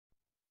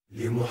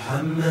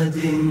لمحمد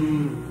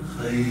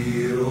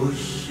خير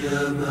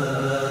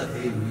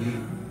الشمائل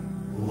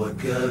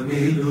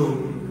وكامل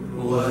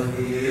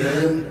وهي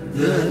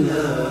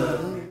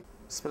الدلال.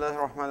 بسم الله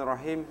الرحمن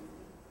الرحيم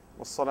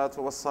والصلاة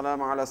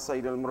والسلام على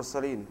سيد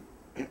المرسلين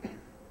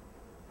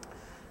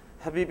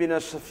حبيبنا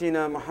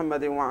شفينا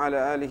محمد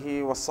وعلى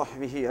آله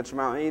وصحبه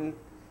أجمعين.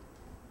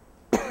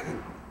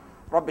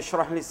 رب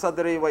اشرح لي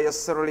صدري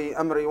ويسر لي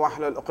أمري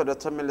واحلل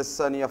عقدة من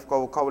لساني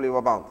يفقهوا قولي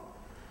وبعد.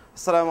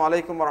 Assalamu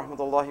alaikum wa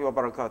rahmatullahi wa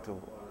barakatuh.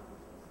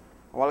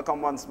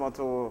 Welcome once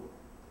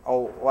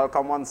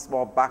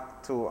more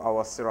back to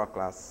our Seerah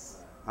class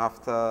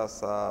after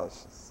a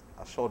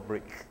short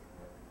break,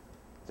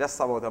 just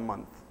about a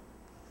month.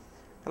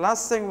 The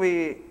last thing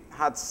we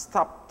had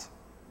stopped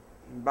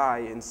by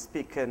in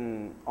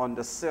speaking on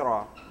the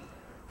Seerah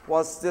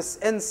was this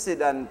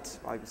incident,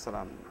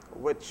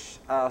 which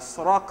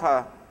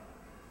Suraka,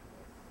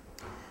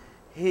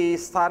 he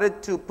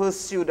started to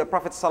pursue the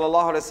Prophet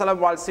ﷺ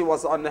whilst he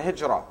was on the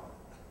Hijrah.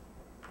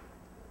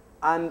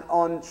 And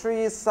on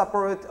 3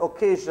 separate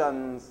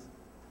occasions,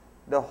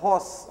 the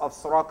horse of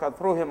Suraka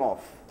threw him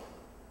off.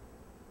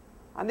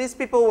 And these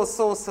people were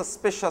so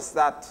suspicious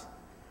that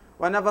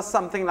whenever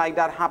something like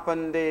that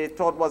happened, they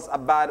thought was a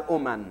bad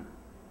omen.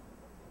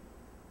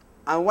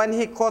 And when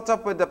he caught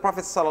up with the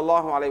Prophet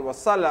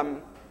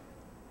ﷺ,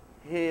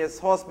 his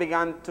horse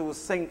began to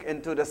sink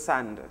into the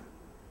sand.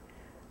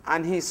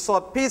 And he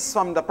sought peace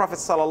from the Prophet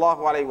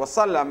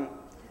ﷺ,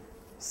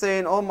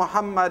 saying, "O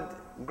Muhammad,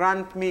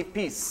 grant me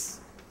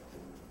peace."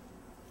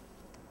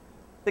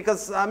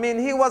 Because,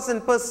 he was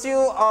in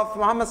pursuit of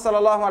Muhammad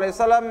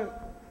ﷺ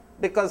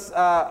because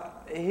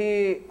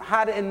he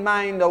had in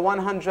mind the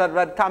 100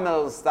 red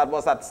camels that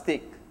was at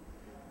stake.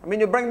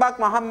 You bring back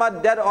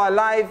Muhammad dead or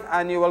alive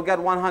and you will get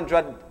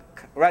 100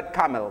 red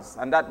camels.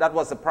 And that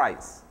was the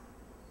price.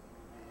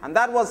 And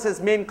that was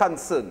his main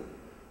concern.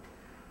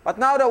 But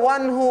now the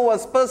one who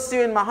was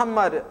pursuing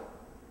Muhammad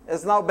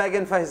is now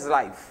begging for his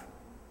life.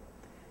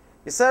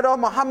 He said, "Oh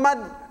Muhammad,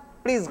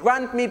 please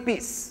grant me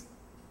peace."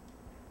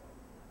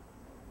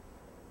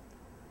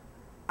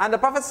 And the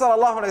Prophet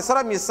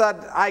ﷺ, he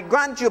said, "I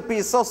grant you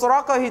peace." So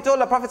Suraka, he told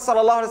the Prophet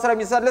ﷺ,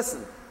 he said,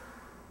 "Listen,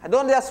 I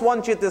don't just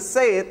want you to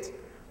say it,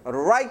 but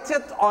write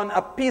it on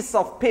a piece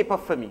of paper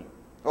for me,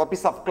 or a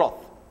piece of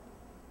cloth.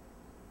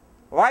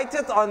 Write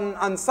it on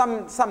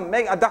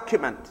make a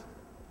document."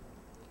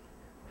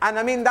 And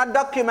that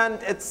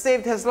document, it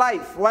saved his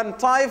life. When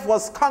Taif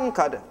was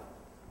conquered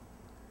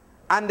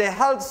and they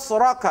held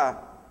Suraka,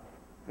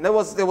 and they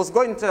was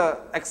going to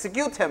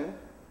execute him,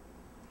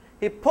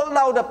 he pulled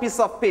out a piece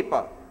of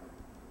paper.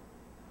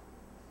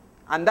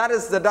 And that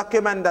is the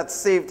document that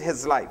saved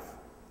his life.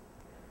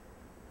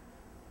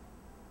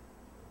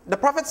 The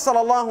Prophet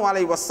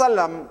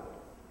ﷺ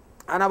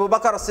and Abu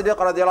Bakr as-Siddiq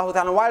radiallahu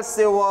ta'ala, whilst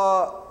they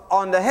were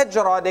on the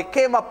Hijrah, they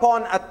came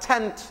upon a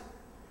tent.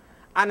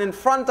 And in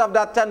front of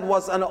that tent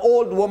was an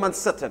old woman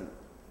sitting.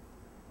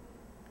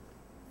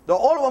 The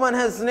old woman,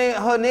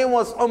 her name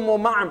was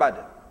Ma'bad.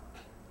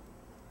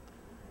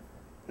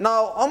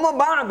 Now,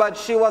 Ma'bad,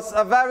 she was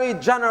a very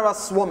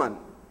generous woman.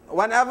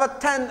 Whenever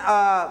 10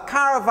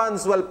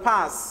 caravans will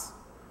pass,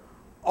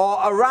 or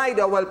a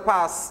rider will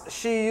pass,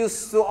 she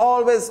used to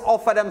always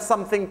offer them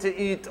something to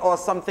eat or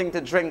something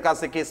to drink, as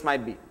the case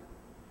might be.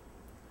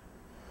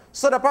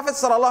 So the Prophet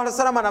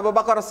ﷺ and Abu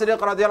Bakr as-Siddiq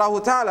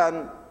radiallahu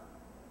ta'ala,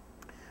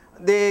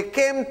 they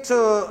came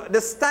to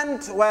this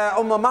tent where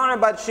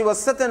Ma'bad, she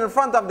was sitting in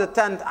front of the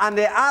tent, and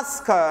they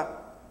asked her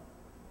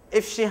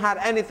if she had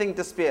anything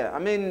to spare.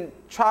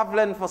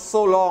 Traveling for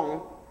so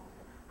long,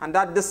 and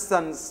that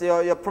distance,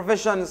 your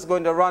provision is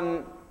going to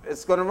run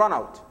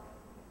out.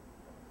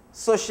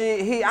 So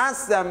he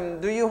asked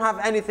them, "Do you have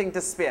anything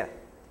to spare?"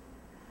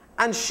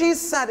 And she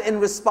said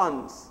in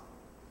response,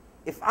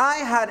 "If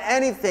I had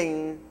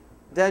anything,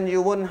 then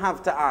you wouldn't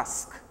have to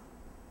ask.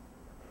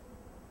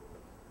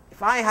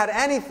 If I had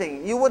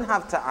anything, you wouldn't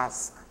have to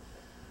ask."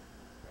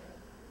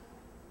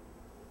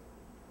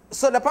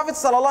 So the Prophet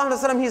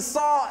ﷺ, he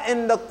saw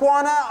in the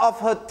corner of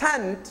her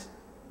tent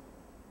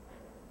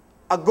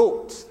a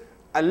goat,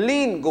 a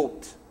lean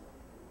goat.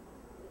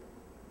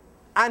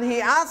 And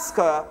he asked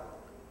her,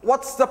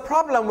 "What's the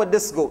problem with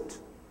this goat?"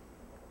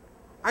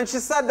 And she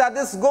said that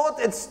this goat,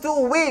 it's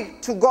too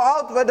weak to go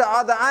out with the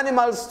other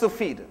animals to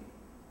feed.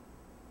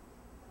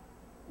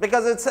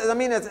 Because it's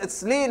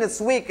lean,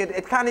 it's weak,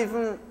 it can't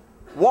even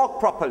walk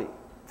properly,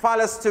 far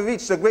less to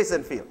reach the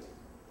grazing field.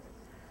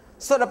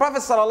 So the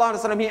Prophet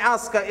ﷺ, he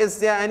asked her, "Is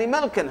there any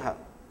milk in her?"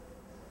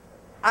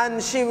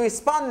 And she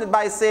responded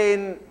by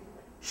saying,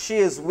 "She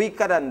is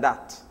weaker than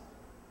that.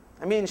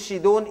 She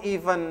don't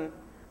even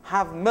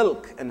have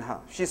milk in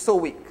her. She's so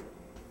weak."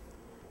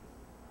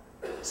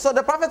 So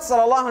the Prophet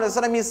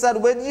ﷺ, he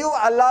said, "Would you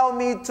allow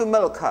me to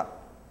milk her?"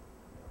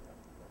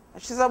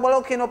 And she said, "Well,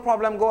 okay, no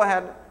problem, go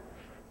ahead."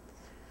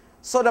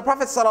 So the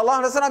Prophet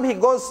ﷺ, he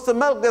goes to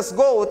milk this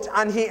goat,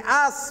 and he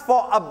asks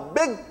for a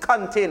big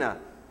container.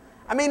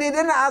 He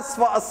didn't ask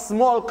for a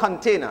small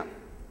container.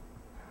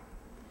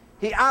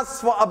 He asked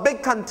for a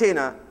big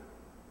container.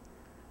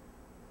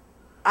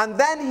 And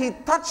then he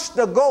touched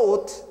the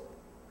goat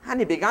and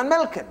he began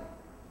milking.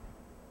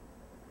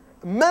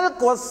 Milk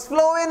was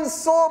flowing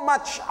so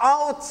much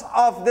out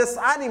of this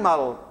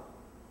animal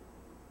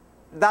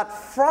that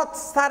froth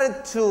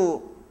started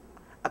to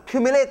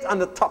accumulate on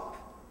the top.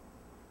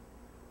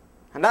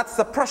 And that's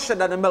the pressure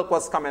that the milk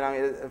was coming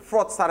on.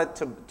 Froth started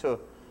to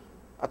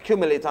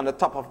accumulate on the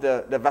top of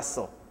the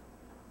vessel.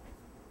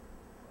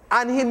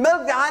 And he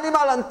milked the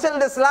animal until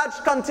this large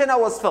container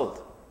was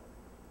filled.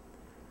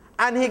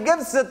 And he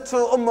gives it to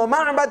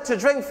Ma'bad to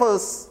drink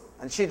first,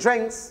 and she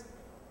drinks.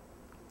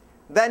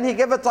 Then he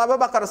gave it to Abu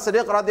Bakr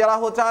as-Siddiq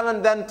radiallahu ta'ala,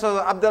 and then to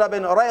Abdullah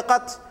bin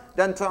Urayqat,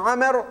 then to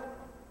Amir.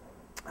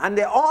 And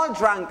they all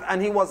drank,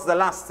 and he was the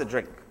last to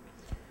drink.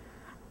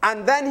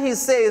 And then he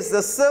says,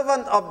 the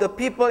servant of the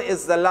people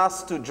is the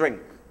last to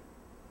drink.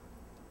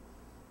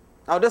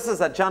 Now this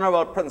is a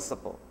general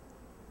principle.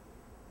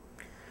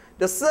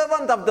 The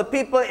servant of the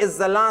people is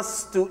the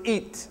last to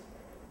eat.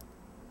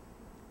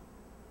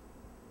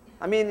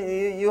 I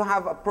mean, you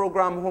have a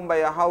program home by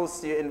your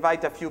house, you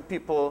invite a few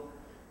people,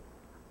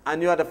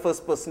 and you are the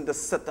first person to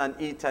sit and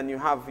eat, and you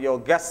have your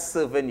guests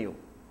serving you.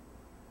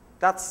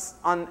 That's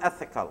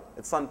unethical.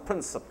 It's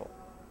unprincipled.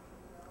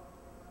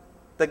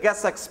 The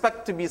guests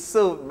expect to be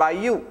served by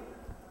you.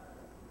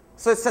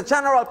 So it's a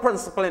general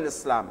principle in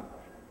Islam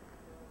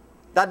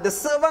that the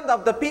servant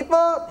of the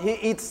people, he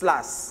eats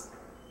last.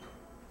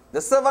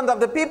 The servant of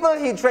the people,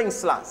 he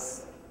drinks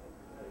last.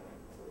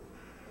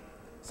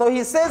 So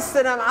he says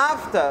to them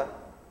after,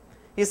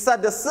 he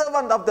said, the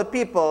servant of the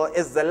people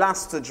is the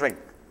last to drink.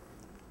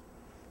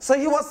 So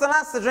he was the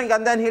last to drink,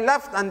 and then he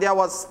left, and there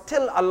was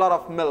still a lot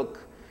of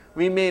milk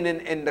remaining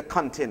in the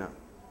container.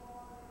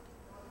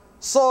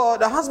 So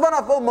the husband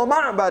of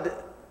Ma'bad,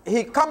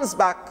 he comes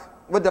back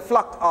with the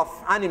flock of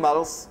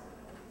animals,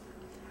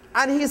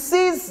 and he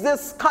sees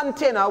this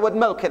container with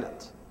milk in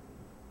it.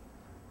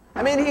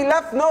 I mean, he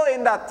left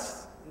knowing that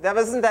there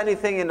isn't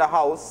anything in the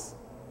house.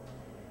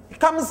 He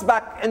comes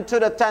back into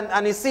the tent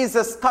and he sees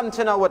this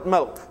container with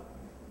milk.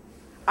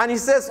 And he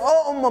says,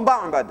 oh,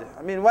 Ma'bad,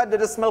 I mean, where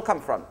did this milk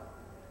come from?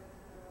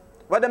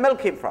 Where the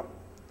milk came from?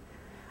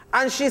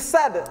 And she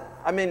said,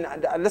 I mean,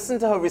 listen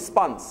to her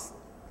response.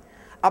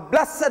 A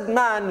blessed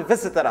man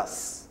visited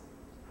us.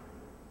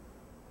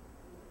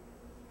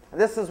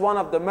 This is one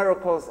of the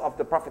miracles of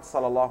the Prophet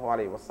sallallahu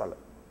alaihi wasallam.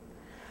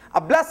 A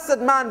blessed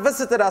man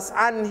visited us,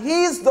 and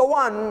he's the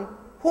one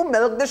who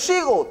milked the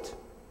she-goat.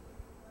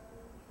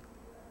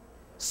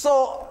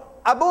 So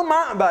Abu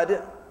Ma'bad,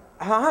 her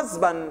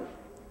husband,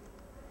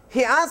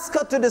 he asked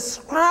her to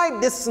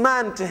describe this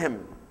man to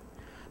him.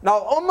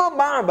 Now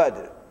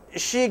Ma'bad,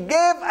 she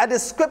gave a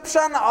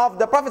description of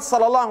the Prophet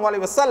sallallahu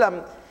alaihi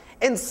wasallam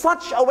in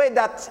such a way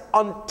that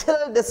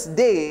until this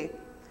day,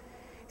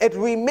 it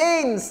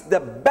remains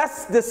the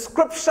best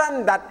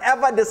description that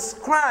ever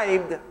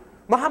described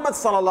Muhammad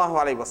sallallahu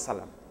alaihi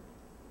wasallam.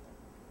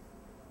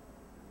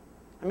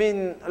 I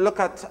mean, look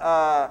at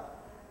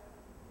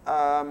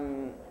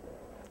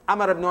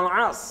Amr ibn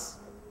al-As.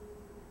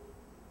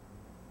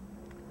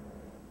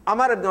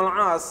 Amr ibn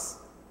al-As,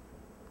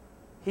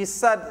 he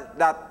said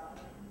that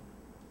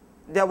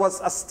there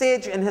was a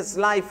stage in his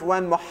life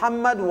when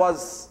Muhammad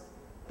was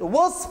the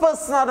worst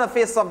person on the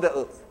face of the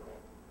earth.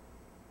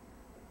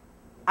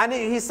 And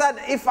he said,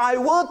 if I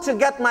were to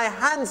get my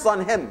hands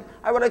on him,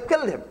 I would have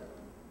killed him.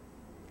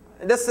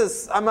 This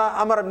is,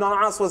 Amr ibn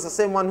al-As was the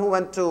same one who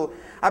went to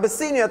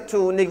Abyssinia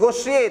to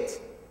negotiate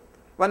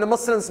when the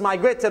Muslims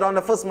migrated on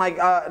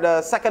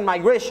the second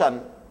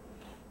migration,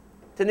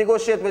 to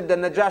negotiate with the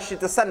Najashi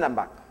to send them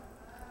back.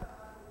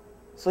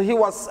 So he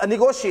was a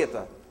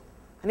negotiator.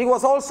 And he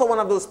was also one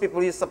of those people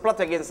who used to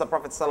plot against the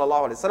Prophet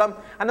ﷺ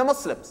and the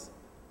Muslims.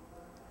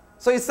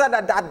 So he said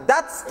that at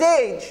that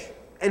stage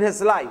in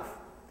his life,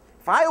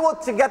 if I were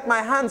to get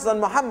my hands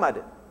on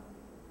Muhammad,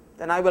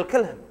 then I will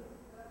kill him.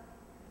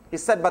 He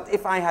said, but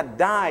if I had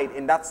died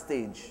in that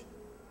stage,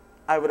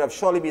 I would have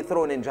surely been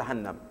thrown in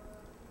Jahannam.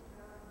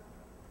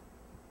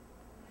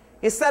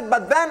 He said,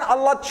 but then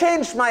Allah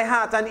changed my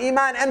heart, and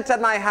Iman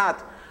entered my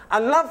heart,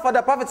 and love for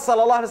the Prophet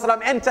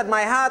ﷺ entered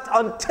my heart,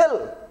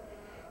 until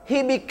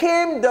he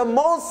became the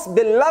most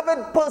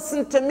beloved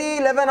person to me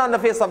living on the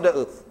face of the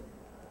earth.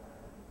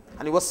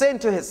 And he was saying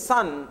to his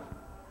son,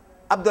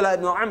 Abdullah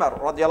ibn Umar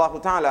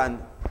radiallahu ta'ala,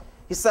 and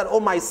he said, oh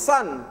my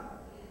son,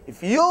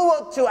 if you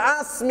were to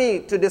ask me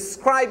to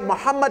describe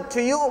Muhammad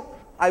to you,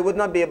 I would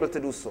not be able to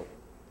do so.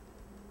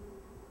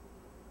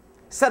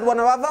 He said,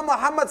 whenever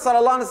Muhammad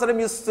sallallahu alaihi wasallam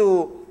used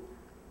to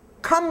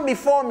come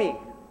before me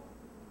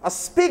or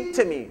speak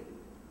to me,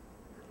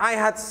 I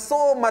had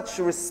so much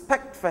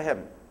respect for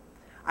him.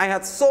 I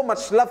had so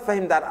much love for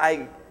him that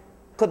I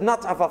could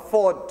not have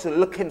afforded to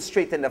look him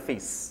straight in the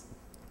face.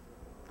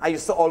 I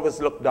used to always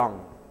look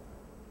down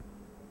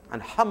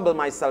and humble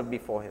myself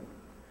before him.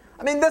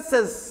 I mean, this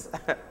is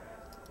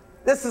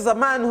a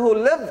man who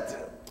lived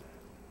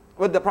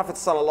with the Prophet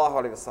sallallahu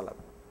alaihi wasallam.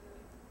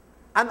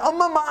 And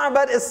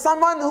Ma'bad is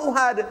someone who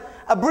had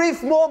a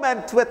brief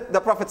moment with the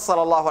Prophet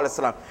sallallahu alaihi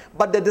wasallam.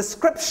 But the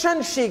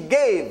description she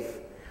gave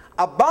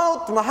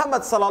about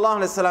Muhammad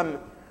sallallahu alaihi wasallam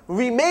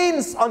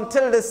remains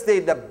until this day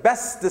the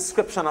best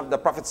description of the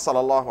Prophet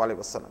sallallahu alaihi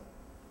wasallam.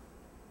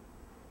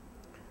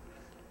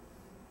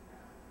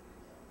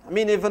 I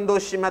mean, even though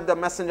she met the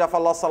Messenger of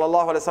Allah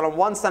sallallahu alaihi wasallam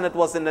once, and it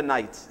was in the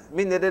night. I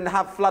mean, they didn't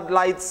have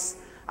floodlights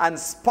and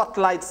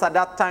spotlights at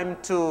that time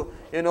to,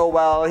 you know,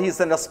 well, he's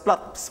in the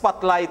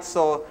spotlight,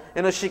 so,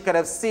 you know, she could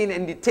have seen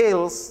in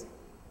details.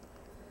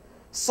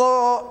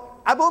 So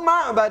Abu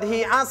Ma'bad,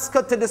 he asked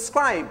her to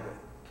describe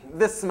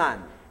this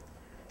man.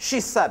 She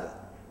said,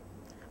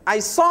 I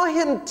saw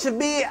him to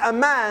be a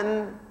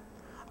man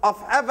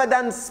of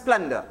evident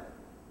splendor,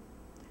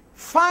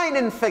 fine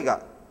in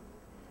figure.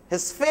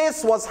 His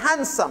face was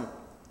handsome,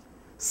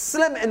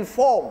 slim in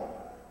form.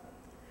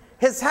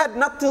 His head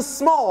not too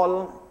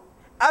small,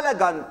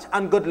 elegant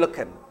and good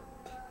looking.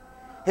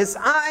 His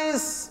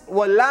eyes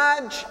were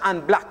large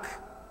and black.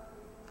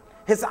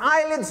 His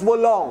eyelids were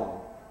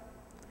long.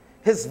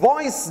 His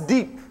voice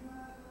deep.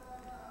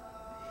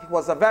 He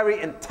was a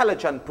very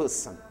intelligent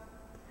person.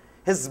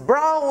 His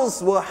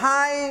brows were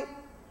high,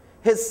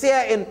 his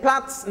hair in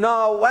plaits.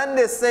 Now, when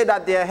they say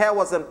that their hair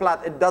was in plait,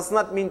 it does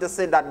not mean to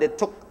say that they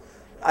took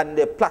and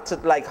they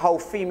plaited like how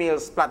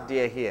females plait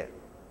their hair.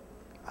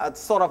 A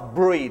sort of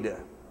braid.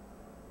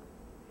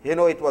 You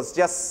know, it was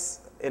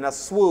just in a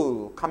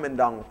swirl coming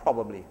down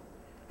probably.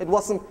 It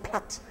wasn't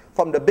plait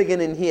from the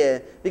beginning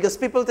here, because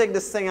people take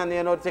this thing and,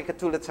 you know, take it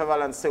too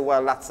literal and say,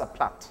 well, that's a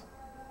plait.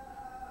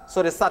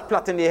 So they start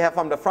plaiting their hair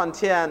from the front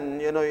here,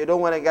 and, you know, you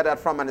don't want to get that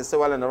from, and they say,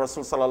 well, in the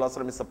Rasul sallallahu alaihi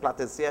wasallam, it's a plait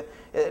is here.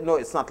 No,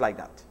 it's not like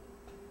that.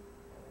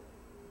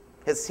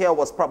 His hair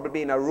was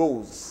probably in a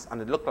rose, and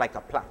it looked like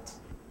a plait.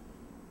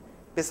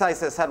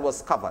 Besides, his head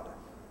was covered.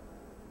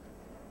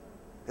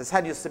 His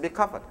head used to be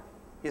covered.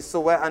 He used to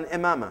wear an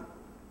imamah.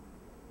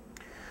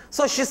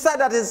 So she said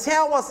that his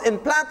hair was in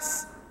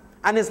plaits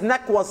and his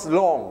neck was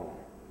long.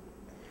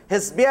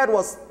 His beard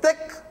was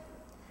thick,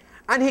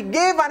 and he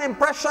gave an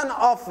impression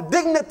of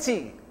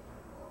dignity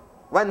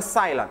when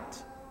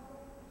silent,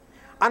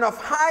 and of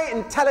high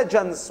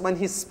intelligence when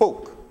he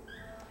spoke.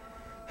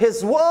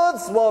 His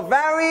words were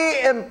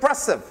very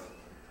impressive,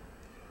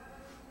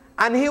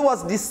 and he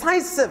was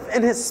decisive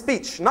in his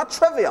speech, not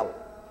trivial.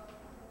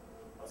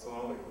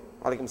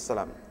 Alaikum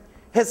salam.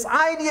 His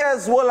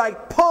ideas were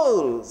like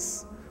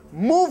pearls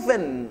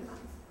moving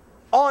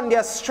on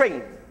their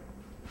string.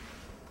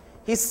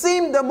 He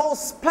seemed the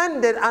most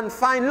splendid and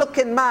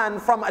fine-looking man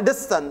from a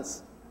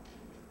distance,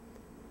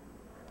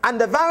 and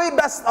the very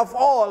best of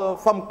all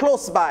from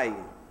close by,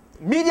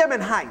 medium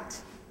in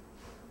height.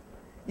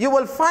 You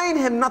will find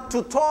him not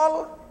too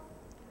tall,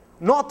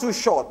 nor too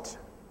short.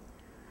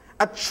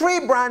 A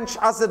tree branch,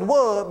 as it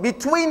were,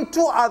 between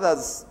two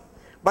others,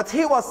 but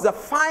he was the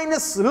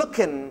finest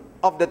looking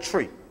of the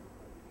tree,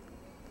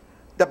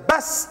 the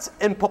best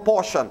in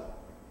proportion.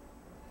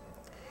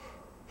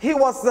 He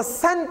was the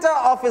center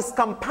of his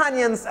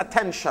companions'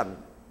 attention.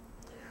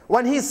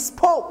 When he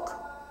spoke,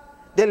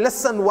 they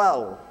listened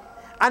well,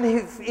 and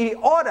he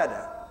ordered,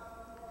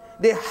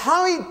 they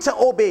hurried to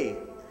obey.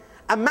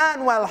 A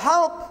man well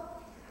helped,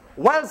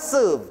 well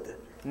served,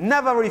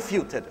 never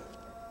refuted.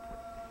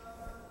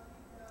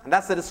 And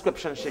that's the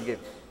description she gave.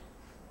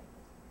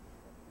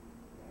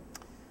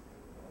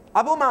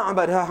 Abu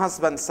Ma'bad, her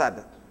husband,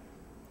 said,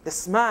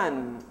 this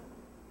man,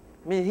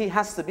 I mean, he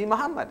has to be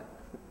Muhammad.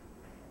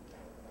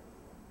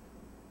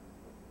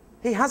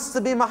 He has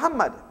to be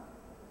Muhammad,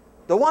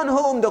 the one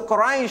whom the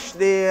Quraysh,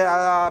 they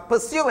are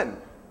pursuing.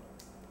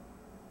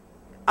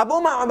 Abu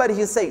Ma'bad,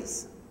 he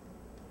says,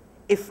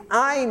 if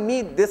I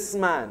meet this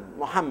man,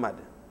 Muhammad,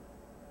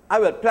 I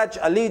will pledge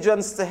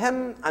allegiance to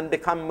him and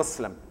become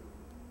Muslim.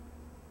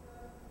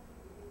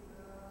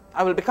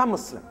 I will become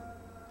Muslim.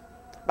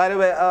 By the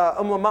way,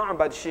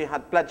 Ma'bad, she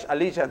had pledged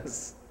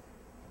allegiance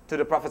to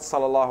the Prophet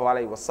sallallahu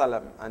alaihi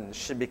wasallam, and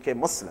she became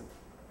Muslim.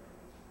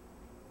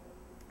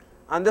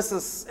 And this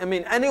is, I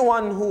mean,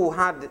 anyone who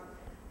had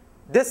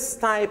this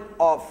type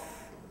of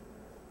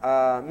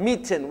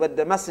meeting with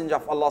the Messenger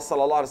of Allah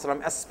sallallahu alaihi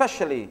wasallam,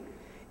 especially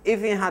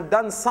if he had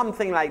done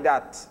something like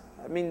that,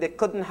 I mean, they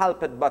couldn't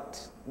help it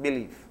but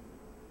believe.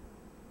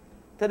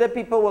 Today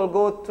people will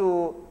go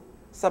to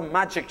some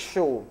magic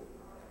show,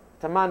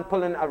 the man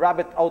pulling a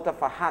rabbit out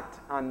of a hat,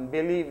 and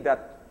believe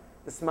that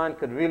this man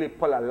could really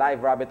pull a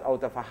live rabbit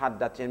out of a hat,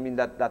 that, I mean,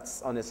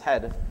 that's on his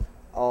head,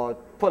 or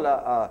pull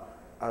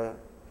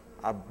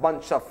a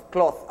bunch of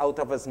cloth out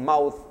of his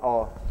mouth,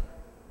 or,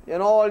 you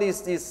know, all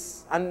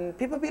these, and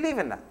people believe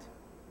in that.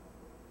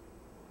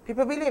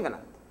 People believe in it.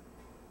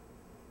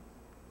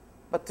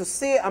 But to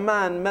see a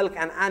man milk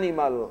an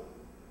animal,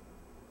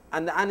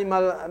 and the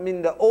animal, I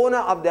mean, the owner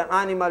of the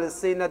animal is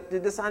saying that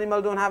this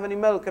animal don't have any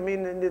milk. I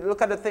mean,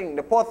 look at the thing.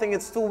 The poor thing,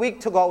 it's too weak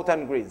to go out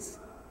and graze.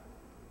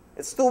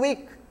 It's too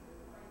weak.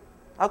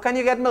 How can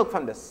you get milk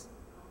from this?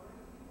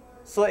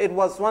 So it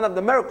was one of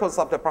the miracles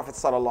of the Prophet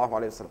sallallahu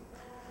alaihi wasallam.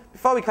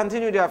 Before we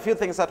continue, there are a few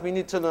things that we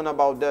need to learn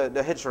about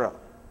the hijrah.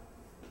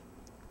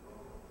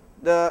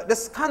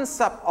 This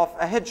concept of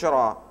a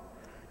hijrah,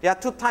 there are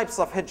two types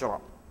of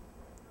hijrah.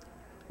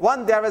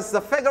 One, there is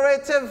the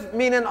figurative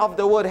meaning of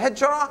the word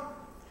hijrah,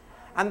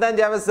 And then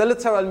there is the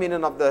literal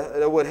meaning of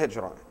the word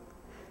hijrah.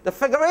 The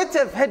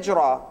figurative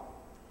hijrah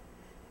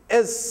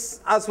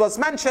is, as was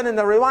mentioned in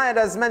the riwayat,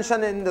 as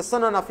mentioned in the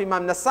Sunan of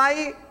Imam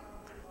Nasai,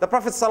 the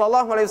Prophet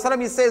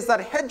ﷺ, he says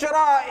that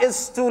hijrah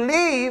is to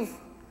leave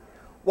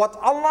what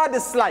Allah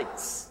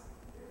dislikes.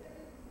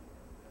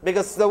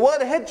 Because the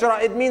word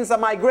hijrah, it means a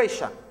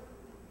migration.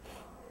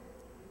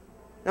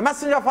 The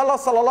Messenger of Allah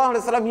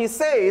ﷺ, he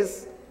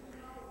says,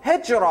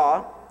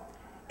 hijrah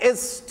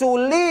is to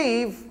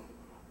leave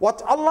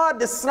what Allah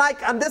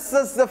dislikes, and this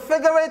is the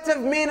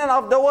figurative meaning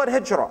of the word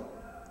hijrah.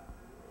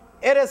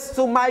 It is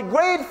to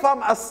migrate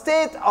from a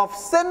state of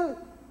sin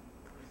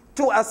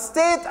to a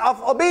state of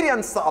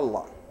obedience to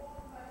Allah.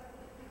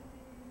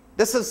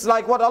 This is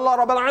like what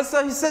Allah Rabbul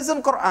Izzah, he says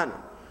in Quran,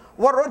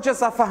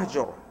 وَالرُّجَّسَ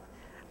فَهْجُرْ,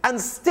 and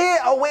stay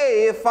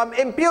away from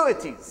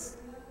impurities.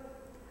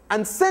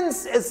 And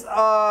sins is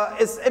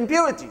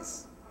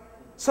impurities.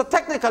 So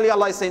technically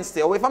Allah is saying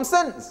stay away from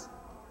sins,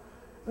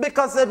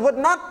 because it would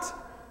not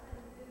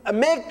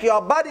make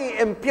your body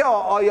impure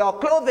or your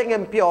clothing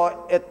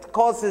impure, it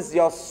causes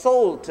your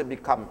soul to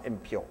become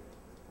impure.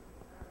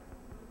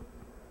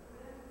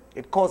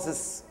 It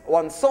causes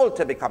one's soul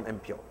to become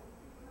impure.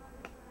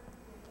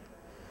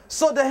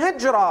 So the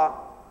hijrah,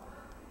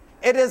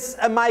 it is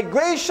a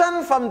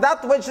migration from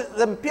that which is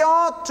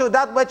impure to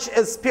that which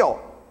is pure.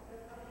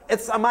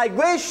 It's a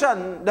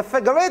migration, the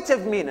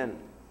figurative meaning.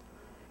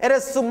 It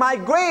is to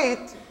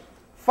migrate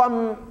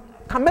from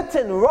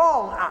committing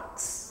wrong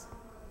acts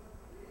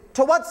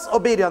towards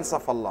obedience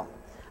of Allah.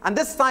 And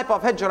this type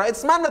of hijrah,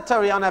 it's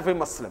mandatory on every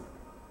Muslim.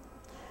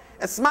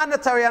 It's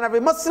mandatory on every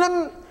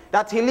Muslim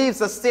that he leaves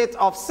a state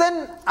of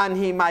sin and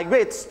he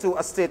migrates to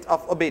a state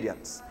of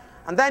obedience.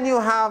 And then you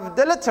have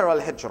the literal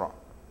hijrah,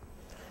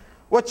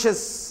 which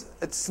is,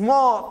 it's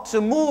more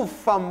to move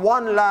from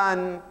one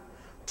land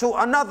to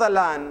another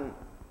land.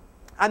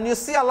 And you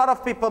see a lot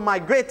of people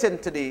migrating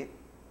today.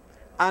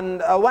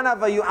 And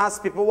whenever you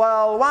ask people,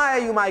 well, why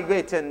are you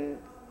migrating?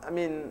 I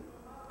mean,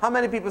 how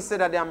many people say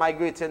that they are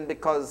migrating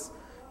because,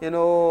 you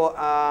know,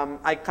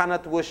 I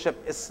cannot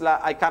worship Islam,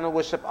 I cannot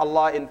worship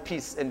Allah in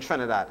peace in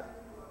Trinidad?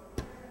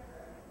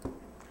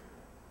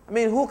 I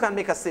mean, who can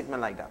make a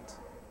statement like that?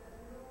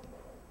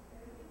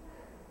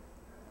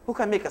 Who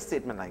can make a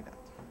statement like that?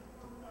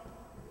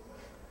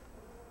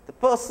 The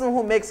person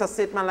who makes a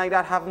statement like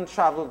that haven't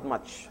traveled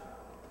much.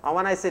 And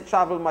when I say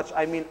travel much,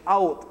 I mean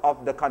out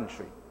of the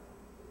country.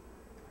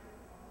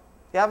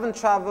 He haven't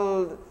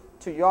traveled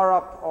to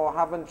Europe or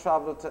haven't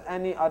traveled to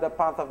any other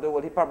part of the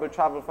world. He probably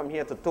traveled from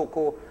here to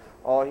Toco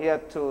or here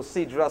to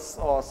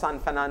Seerah or San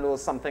Fernando or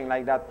something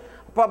like that.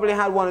 Probably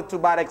had one or two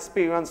bad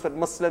experiences with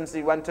Muslims.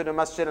 He went to the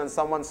masjid and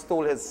someone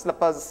stole his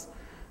slippers,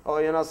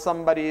 or you know,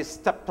 somebody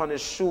stepped on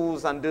his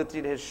shoes and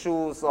dirtied his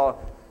shoes, or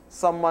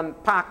someone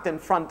parked in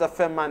front of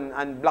him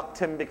and blocked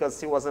him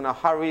because he was in a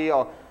hurry,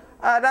 or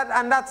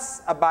and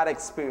that's a bad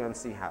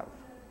experience he have.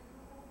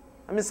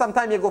 I mean,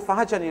 sometimes you go for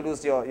Hajj and you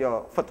lose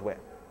your footwear.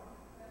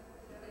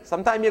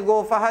 Sometimes you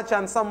go for Hajj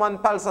and someone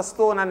pulls a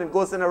stone and it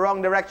goes in the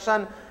wrong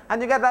direction,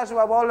 and you get that,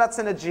 well, that's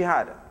in a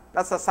jihad.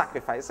 That's a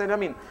sacrifice. You know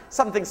what I mean?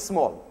 Something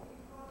small.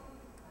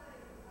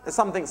 It's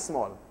something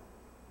small.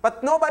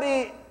 But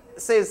nobody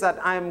says that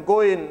I'm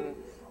going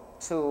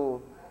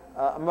to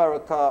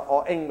America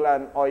or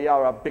England or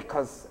Europe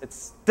because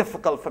it's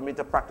difficult for me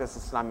to practice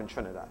Islam in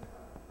Trinidad.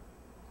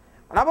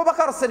 When Abu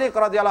Bakr as-Siddiq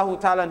radiallahu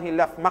ta'ala, he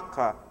left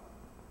Makkah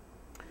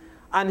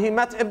and he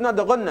met Ibn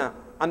Ghunna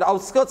on the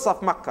outskirts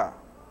of Makkah.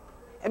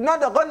 Ibn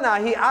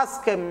Ghunna, he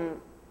asked him,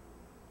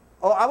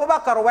 oh, Abu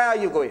Bakr, where are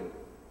you going?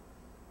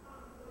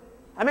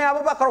 I mean,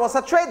 Abu Bakr was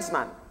a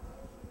tradesman.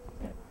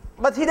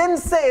 But he didn't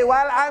say,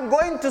 well, I'm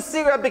going to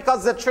Syria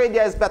because the trade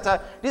there is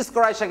better. These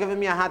Quraysh are giving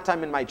me a hard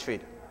time in my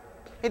trade.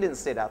 He didn't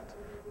say that.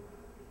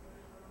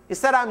 He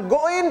said, I'm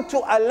going to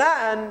a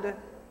land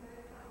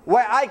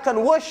where I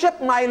can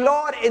worship my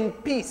Lord in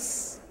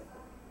peace.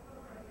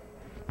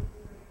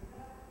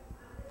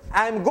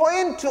 I'm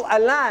going to a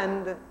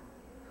land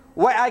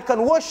where I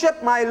can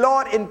worship my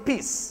Lord in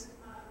peace.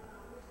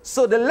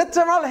 So the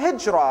literal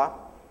hijrah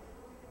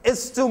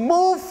is to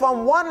move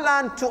from one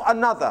land to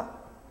another.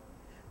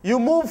 You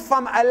move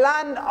from a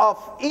land of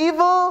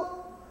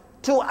evil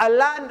to a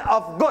land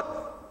of good.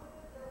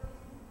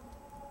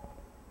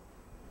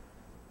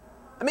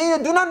 I mean,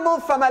 you do not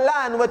move from a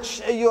land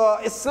which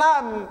your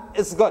Islam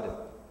is good,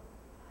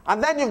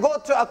 and then you go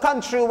to a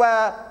country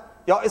where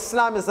your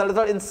Islam is a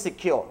little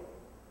insecure.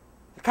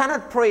 You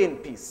cannot pray in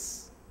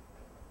peace.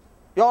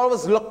 You're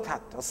always looked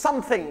at or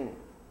something.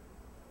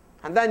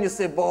 And then you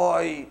say,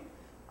 boy,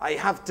 I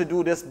have to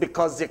do this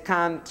because you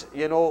can't,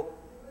 you know,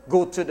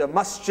 go to the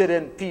masjid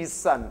in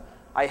peace, and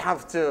I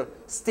have to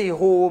stay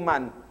home,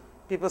 and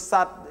people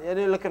start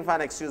looking for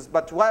an excuse.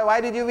 But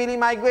why did you really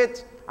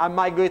migrate? I'm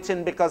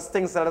migrating because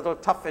things are a little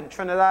tough in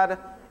Trinidad.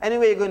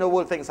 Anywhere you go in the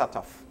world, things are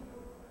tough.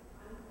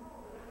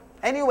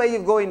 Anywhere you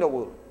go in the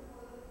world.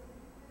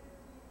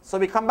 So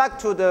we come back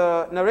to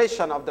the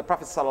narration of the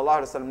Prophet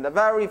ﷺ. The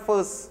very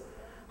first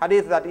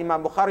hadith that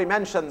Imam Bukhari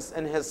mentions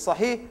in his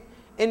Sahih,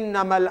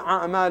 إِنَّمَا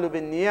الْأَعْمَالُ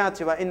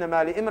بِالنِّيَّاتِ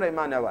وَإِنَّمَا لِإِمْرِئٍ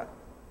مَا نَوَى.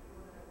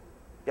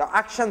 Your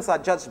actions are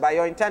judged by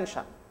your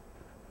intention.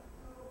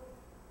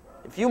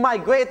 If you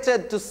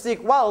migrated to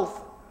seek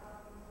wealth,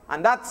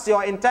 and that's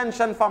your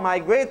intention for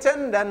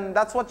migrating, then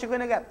that's what you're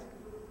going to get.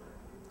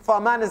 For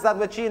a man is that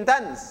which he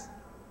intends.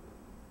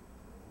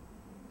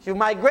 If you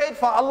migrate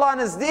for Allah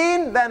and His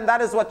deen, then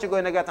that is what you're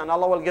going to get, and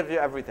Allah will give you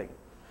everything.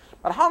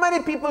 But how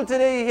many people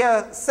today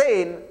here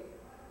saying,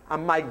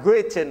 I'm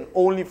migrating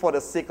only for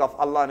the sake of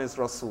Allah and His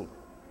Rasul?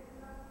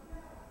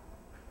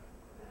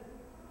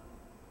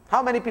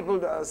 How many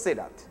people say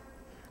that?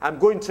 I'm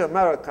going to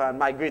America and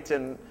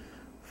migrating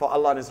for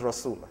Allah and His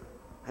Rasul.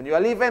 And you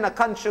are leaving a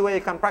country where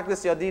you can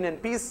practice your deen in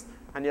peace,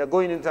 and you're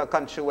going into a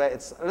country where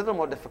it's a little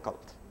more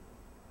difficult.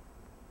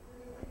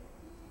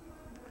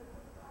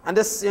 And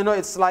this,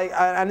 it's like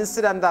an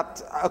incident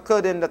that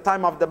occurred in the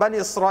time of the Bani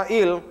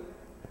Israel,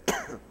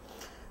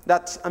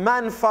 that a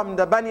man from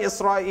the Bani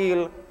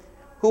Israel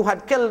who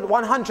had killed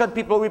 100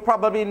 people, we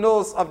probably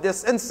knows of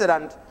this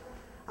incident.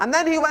 And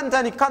then he went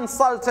and he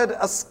consulted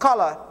a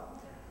scholar.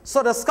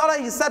 So the scholar,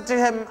 he said to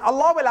him,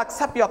 Allah will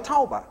accept your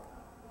tawbah.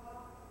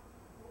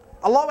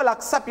 Allah will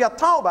accept your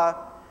tawbah,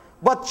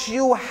 but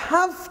you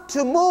have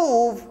to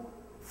move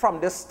from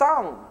this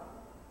town.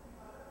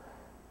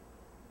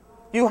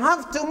 You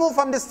have to move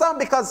from this town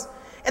because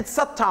it's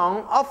a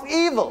town of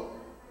evil.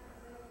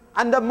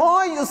 And the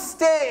more you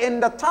stay in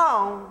the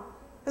town,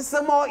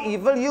 the more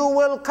evil you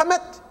will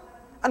commit.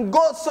 And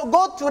go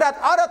to that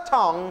other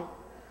town,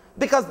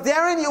 because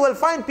therein you will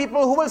find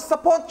people who will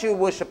support you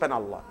worshiping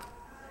Allah.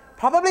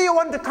 Probably you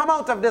want to come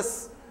out of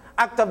this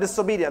act of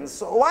disobedience.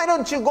 So why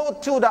don't you go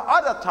to the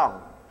other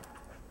town?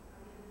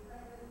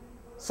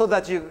 So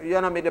that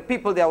the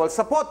people there will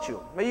support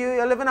you. But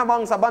you're living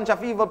amongst a bunch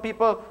of evil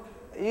people,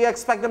 you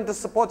expect them to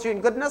support you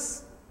in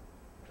goodness?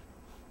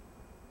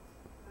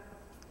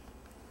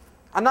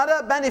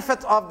 Another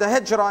benefit of the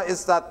Hijrah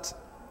is that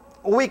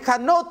we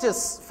can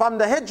notice from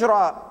the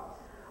Hijrah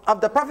of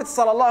the Prophet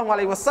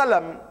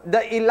ﷺ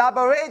the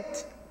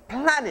elaborate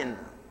planning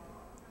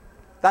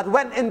that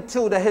went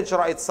into the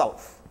Hijrah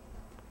itself.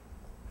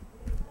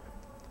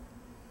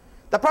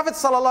 The Prophet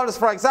ﷺ,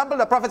 for example,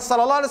 the Prophet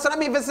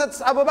ﷺ, he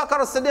visits Abu Bakr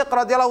as-Siddiq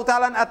radiallahu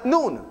ta'ala at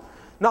noon.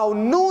 Now,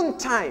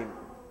 noontime,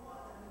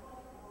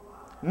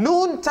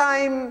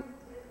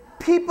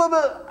 people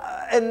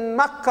in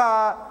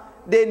Mecca,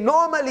 they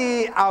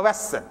normally are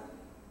resting.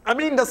 I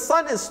mean, the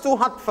sun is too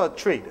hot for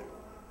trade.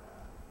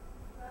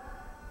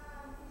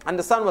 And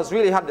the sun was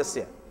really hot this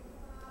year.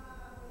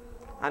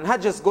 And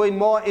Hajj is going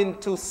more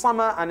into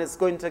summer, and it's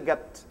going to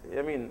get,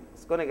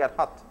 it's going to get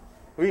hot,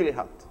 really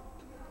hot.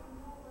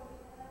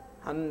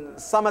 And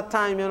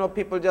summertime,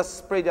 people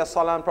just pray their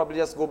salah and probably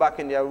just go back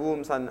in their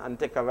rooms and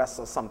take a rest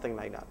or something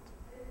like that.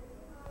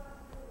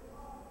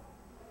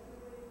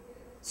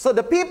 So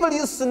the people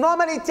used to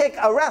normally take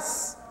a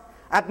rest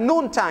at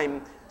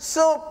noontime,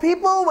 so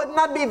people would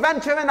not be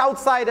venturing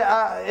outside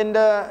in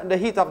the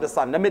heat of the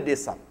sun, the midday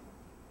sun.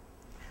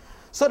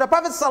 So the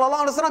Prophet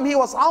ﷺ, he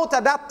was out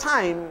at that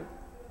time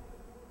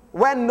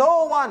when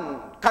no one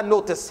can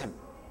notice him.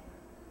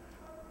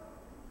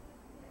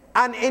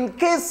 And in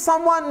case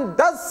someone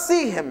does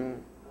see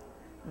him,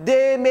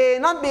 they may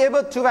not be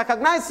able to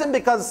recognize him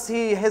because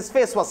his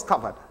face was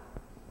covered.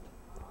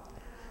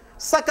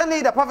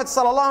 Secondly, the Prophet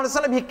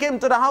ﷺ, he came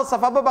to the house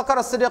of Abu Bakr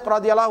as-Siddiq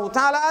radiallahu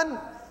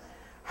ta'ala,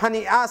 and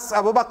he asked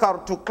Abu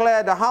Bakr to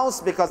clear the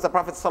house because the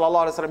Prophet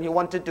ﷺ, he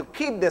wanted to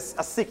keep this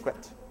a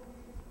secret.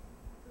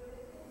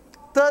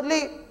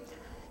 Thirdly,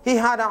 he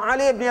had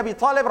Ali ibn Abi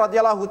Talib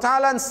radiallahu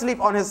ta'ala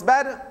sleep on his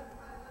bed.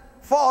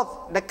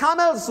 Fourth, the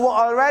camels were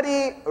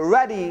already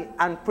ready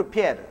and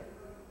prepared.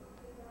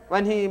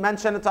 When he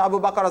mentioned it to Abu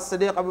Bakr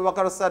as-Siddiq, Abu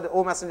Bakr said,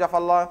 O Messenger of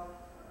Allah,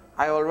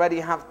 I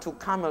already have 2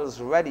 camels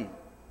ready.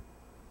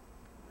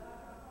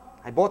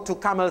 I bought 2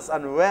 camels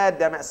and reared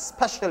them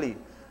especially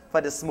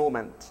for this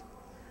moment.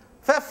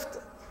 Fifth,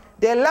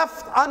 they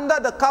left under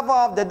the cover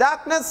of the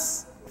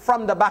darkness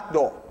from the back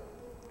door.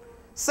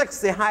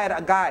 6, they hired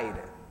a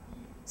guide.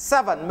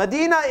 7,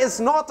 Medina is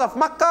north of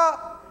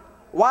Mecca,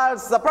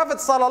 whilst the Prophet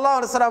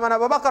ﷺ and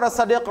Abu Bakr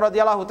as-Siddiq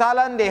radiallahu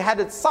ta'ala, they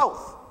headed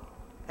south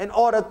in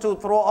order to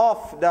throw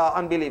off the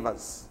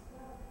unbelievers.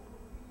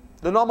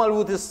 The normal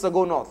route is to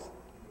go north,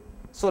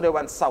 so they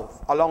went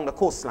south along the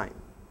coastline.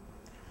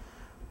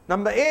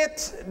 Number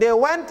 8, they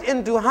went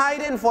into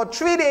hiding for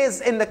 3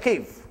 days in the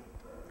cave.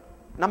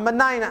 Number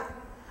 9,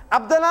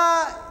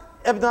 Abdullah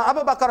ibn Abu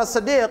Bakr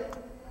as-Siddiq,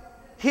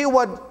 he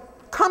would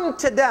come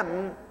to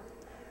them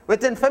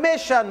with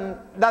information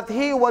that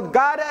he would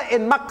gather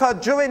in Mecca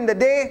during the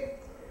day,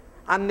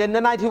 and in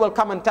the night he will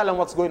come and tell them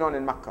what's going on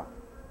in Mecca.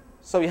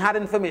 So he had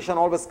information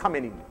always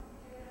coming in.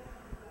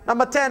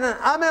 Number 10,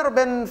 Amir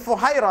bin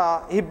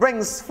Fuhaira, he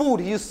brings food.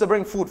 He used to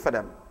bring food for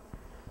them.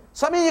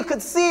 So you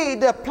could see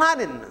the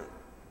planning.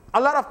 A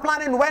lot of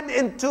planning went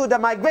into the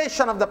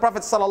migration of the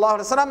Prophet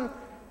ﷺ.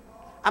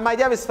 And my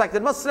dear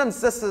respected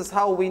Muslims, this is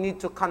how we need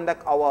to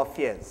conduct our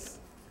affairs.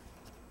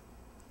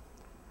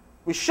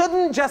 We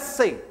shouldn't just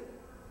say,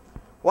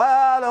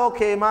 well,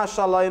 okay,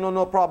 mashallah,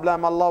 no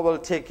problem, Allah will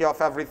take care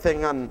of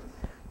everything, and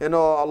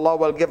Allah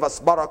will give us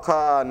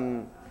barakah,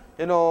 and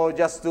you know,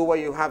 just do what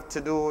you have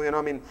to do, you know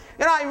what I mean?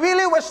 You know, I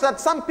really wish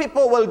that some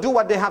people will do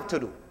what they have to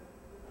do.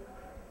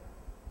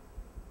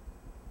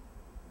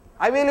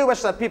 I really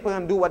wish that people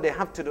can do what they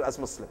have to do as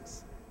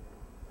Muslims,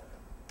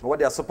 what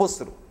they are supposed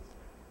to do.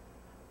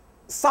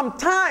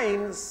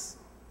 Sometimes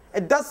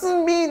it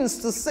doesn't mean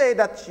to say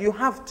that you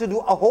have to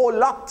do a whole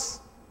lot.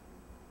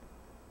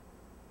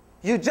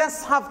 You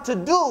just have to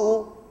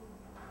do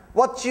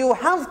what you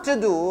have to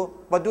do,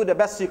 but do the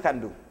best you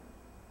can do.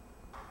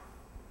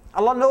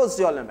 Allah knows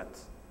your limit.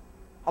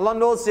 Allah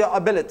knows your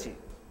ability.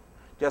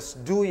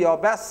 Just do your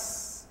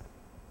best.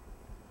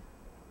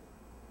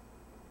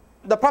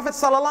 The Prophet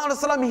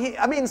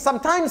ﷺ,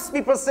 sometimes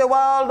people say,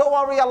 well, don't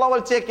worry, Allah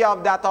will take care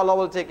of that, Allah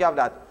will take care of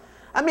that.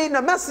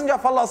 The Messenger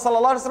of Allah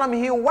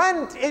ﷺ, he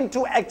went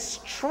into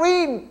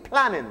extreme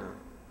planning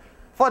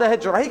for the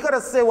Hijrah. He could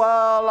have said,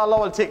 well, Allah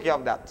will take care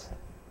of that.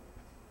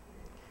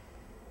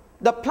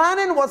 The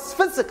planning was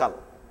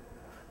physical.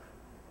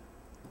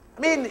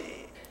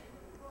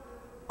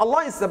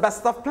 Allah is the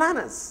best of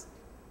planners.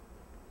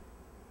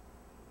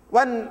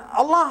 When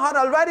Allah had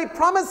already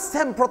promised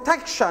him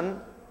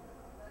protection,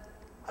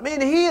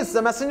 he is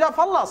the Messenger of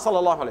Allah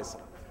sallallahu alaihi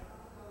wasallam.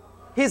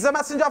 He is the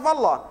Messenger of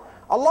Allah.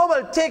 Allah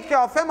will take care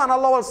of him and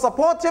Allah will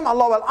support him,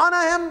 Allah will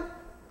honor him,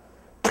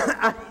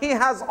 and he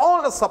has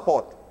all the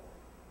support.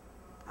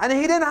 And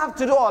he didn't have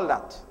to do all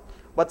that.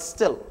 But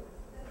still,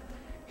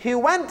 he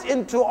went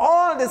into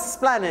all this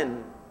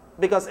planning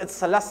because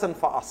it's a lesson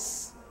for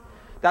us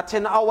that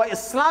in our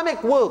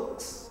Islamic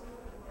works,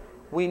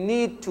 we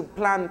need to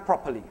plan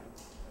properly.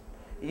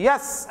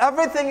 Yes,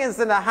 everything is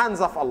in the hands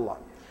of Allah.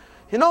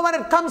 You know, when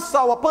it comes to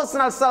our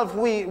personal self,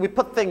 we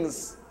put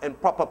things in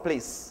proper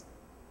place.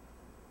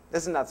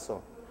 Isn't that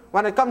so?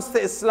 When it comes to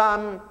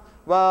Islam,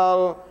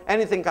 well,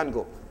 anything can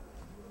go.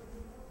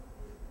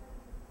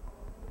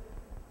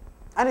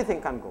 Anything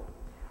can go.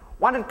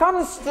 When it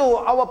comes to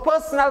our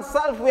personal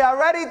self, we are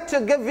ready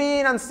to give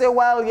in and say,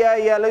 well, yeah,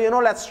 you know,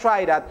 let's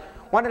try that.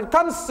 When it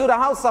comes to the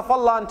house of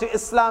Allah and to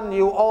Islam,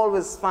 you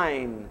always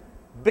find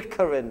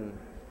bickering,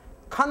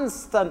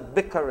 constant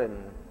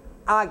bickering,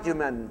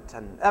 argument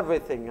and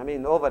everything.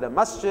 Over the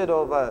masjid,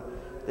 over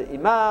the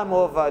imam,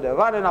 over the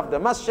running of the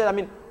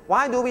masjid.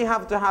 Why do we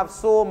have to have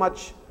so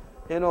much,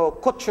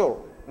 couture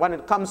when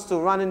it comes to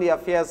running the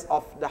affairs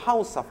of the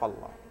house of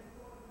Allah?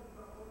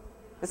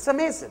 It's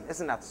amazing,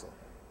 isn't that so?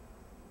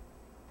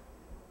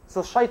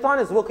 So shaitan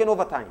is working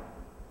overtime.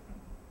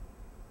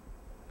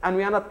 And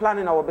we are not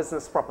planning our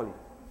business properly.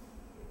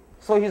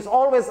 So he's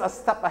always a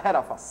step ahead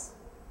of us.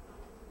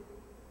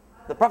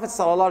 The Prophet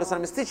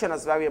ﷺ is teaching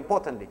us very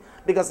importantly,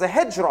 because the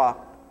Hijrah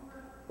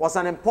was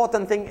an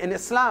important thing in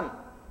Islam.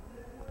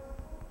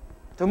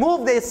 To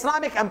move the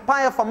Islamic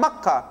empire from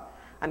Mecca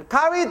and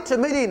carry it to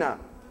Medina,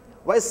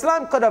 where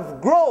Islam could have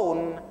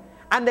grown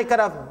and they could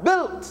have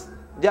built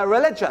their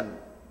religion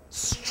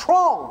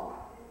strong.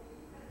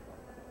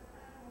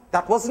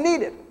 That was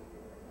needed.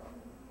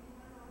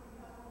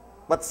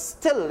 But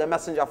still the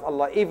Messenger of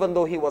Allah, even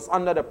though he was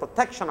under the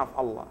protection of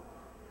Allah,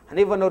 and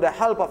even though the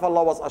help of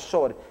Allah was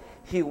assured,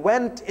 he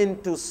went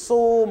into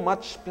so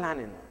much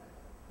planning.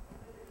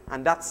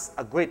 And that's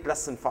a great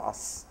lesson for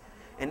us.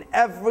 In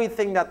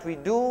everything that we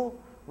do,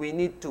 we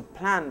need to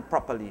plan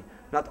properly.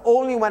 Not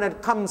only when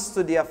it comes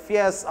to the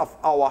affairs of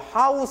our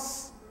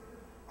house,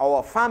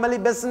 our family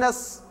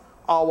business,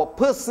 our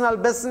personal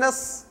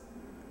business,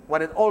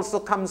 when it also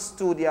comes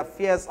to the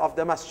affairs of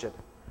the masjid,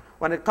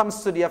 when it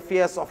comes to the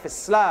affairs of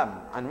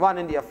Islam and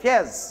running the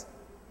affairs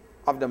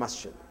of the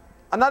masjid.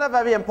 Another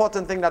very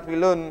important thing that we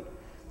learn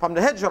from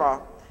the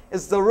Hijrah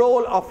is the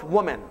role of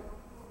women.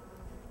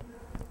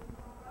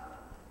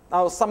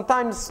 Now,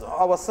 sometimes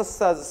our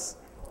sisters,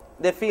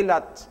 they feel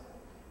that,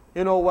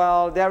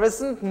 well, there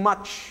isn't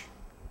much.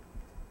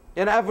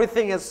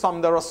 Everything is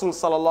from the Rasul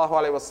sallallahu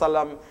alaihi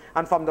wasallam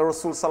and from the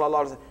Rasul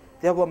sallallahu alaihi wasallam.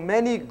 There were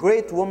many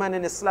great women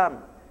in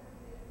Islam.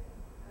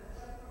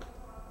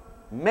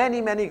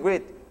 Many, many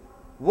great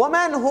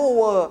women who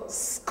were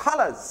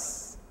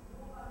scholars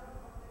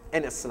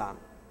in Islam.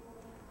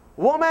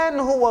 Women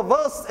who were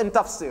versed in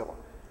tafsir.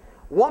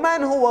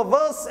 Women who were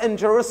versed in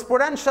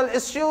jurisprudential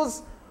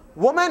issues.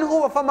 Women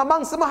who were from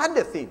amongst the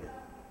muhaddithin.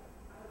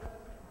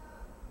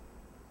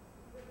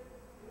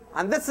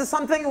 And this is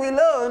something we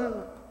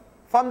learn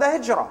from the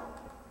Hijrah.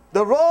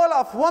 The role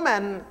of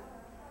women, and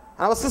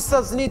our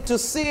sisters need to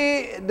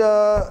see who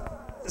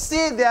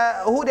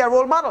their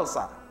role models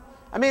are.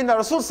 The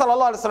Rasul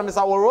sallallahu alaihi wasallam is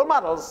our role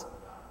models,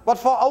 but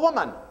for a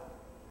woman.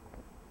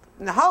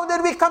 How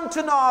did we come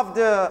to know of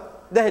the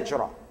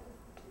Hijrah?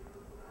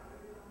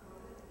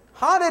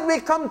 How did we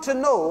come to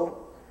know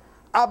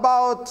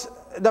about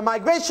the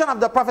migration of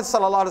the Prophet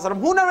sallallahu alaihi wasallam?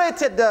 Who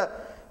narrated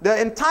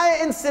the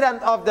entire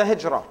incident of the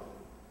Hijrah?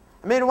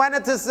 When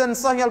it is in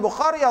Sahih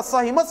al-Bukhari or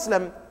Sahih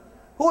Muslim,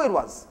 who it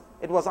was?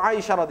 It was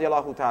Aisha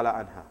radiallahu ta'ala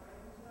anha.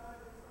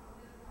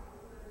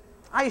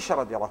 Aisha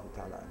radiallahu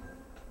ta'ala anha.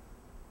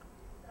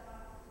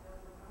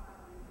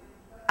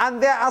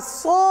 And there are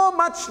so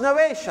much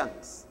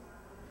narrations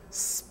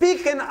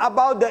speaking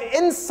about the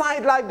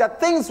inside life, the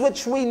things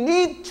which we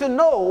need to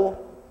know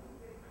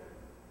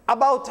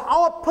about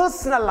our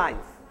personal life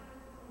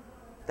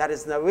that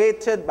is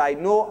narrated by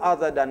no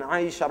other than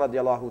Aisha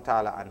radiallahu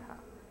ta'ala anha.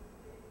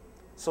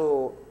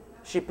 So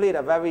she played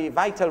a very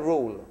vital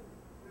role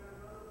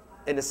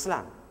in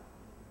Islam.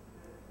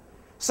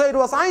 So it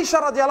was Aisha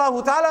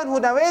radiallahu ta'ala who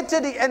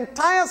narrated the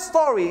entire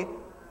story,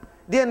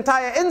 the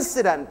entire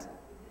incident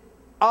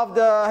of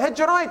the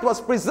Hijrah. It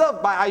was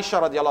preserved by Aisha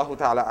radiallahu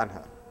ta'ala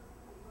anha.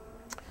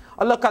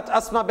 Look at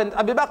Asma bint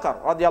Abi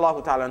Bakr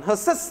radiallahu ta'ala anha, her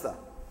sister.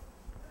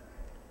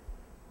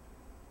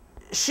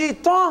 She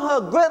tore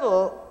her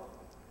girdle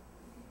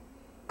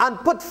and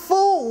put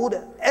food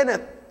in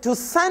it to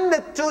send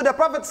it to the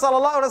Prophet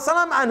sallallahu alaihi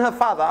wasallam and her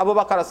father, Abu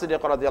Bakr as-Siddiq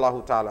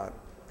radiallahu ta'ala.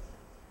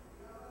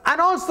 And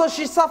also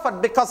she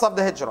suffered because of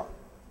the Hijrah.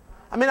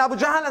 I mean, Abu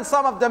Jahl and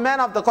some of the men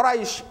of the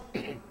Quraysh,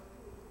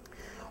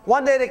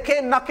 one day they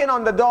came knocking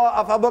on the door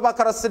of Abu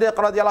Bakr as-Siddiq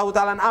radiallahu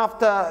ta'ala, and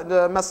after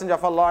the Messenger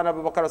of Allah and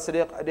Abu Bakr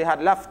as-Siddiq, they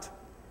had left.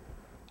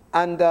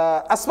 And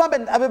Asma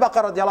bint Abi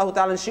Bakr radiallahu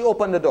ta'ala, she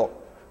opened the door.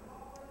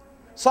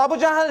 So Abu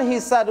Jahl, he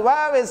said,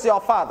 "Where is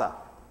your father?"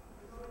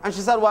 And she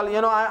said, "Well,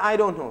 you know, I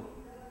don't know."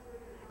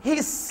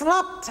 He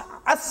slapped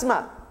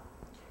Asma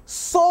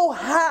so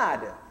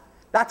hard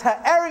that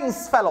her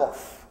earrings fell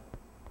off.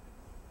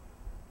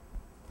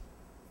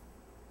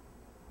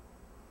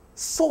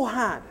 So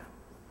hard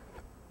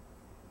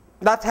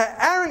that her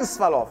earrings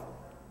fell off.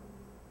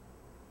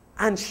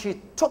 And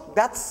she took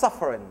that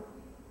suffering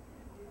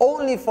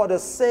only for the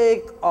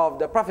sake of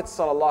the Prophet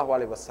sallallahu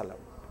alaihi wasallam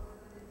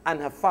and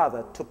her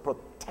father, to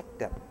protect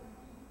them.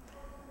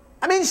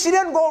 I mean, she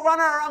didn't go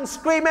running around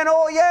screaming,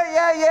 "Oh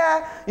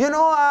yeah, you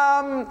know,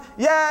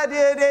 yeah,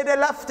 they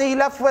left. He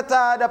left with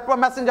the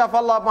Messenger of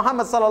Allah,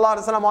 Muhammad sallallahu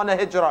alaihi wasallam, on a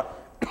Hijrah."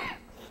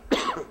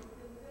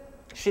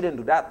 She didn't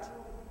do that.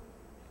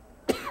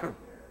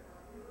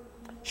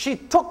 She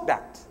took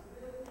that,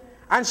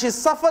 and she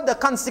suffered the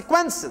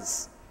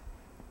consequences.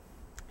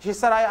 She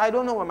said, I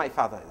don't know where my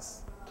father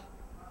is.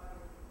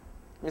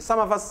 I mean, some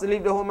of us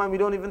leave the home and we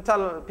don't even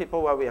tell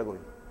people where we are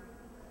going.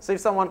 So if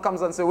someone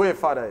comes and says, "Where your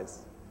father is?"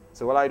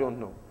 So, "Well, I don't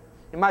know."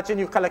 Imagine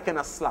you collecting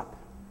a slap.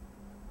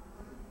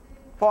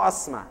 Poor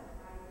Asma.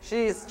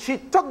 She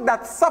took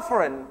that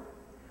suffering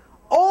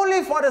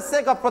only for the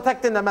sake of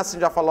protecting the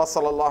Messenger of Allah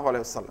sallallahu alaihi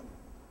wasallam.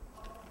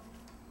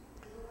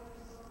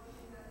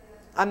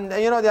 And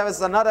you know, there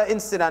was another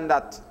incident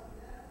that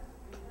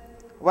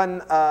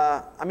when,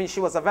 I mean, she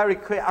was a very,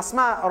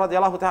 Asma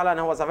radiallahu ta'ala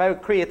anha was a very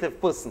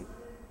creative person.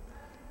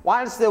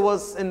 Whilst they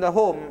was in the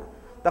home,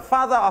 the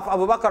father of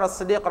Abu Bakr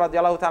as-Siddiq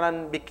radiallahu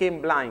ta'ala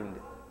became blind.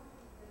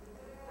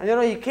 And you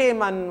know, he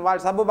came, and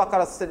whilst Abu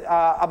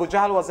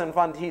Jahl was in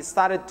front, he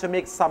started to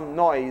make some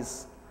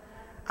noise.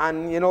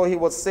 And you know, he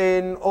was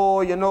saying,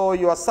 "Oh, you know,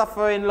 you are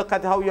suffering, look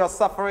at how you are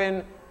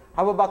suffering.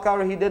 Abu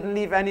Bakr, he didn't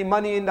leave any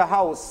money in the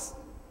house."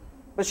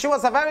 But she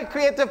was a very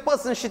creative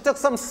person. She took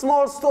some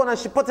small stone and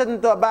she put it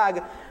into a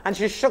bag, and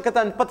she shook it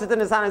and put it in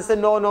his hand and said,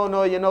 no,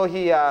 you know,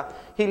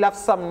 he left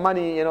some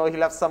money, you know, he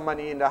left some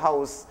money in the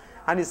house.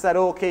 And he said,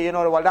 "Okay, you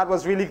know, well, that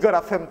was really good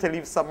of him to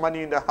leave some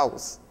money in the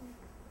house."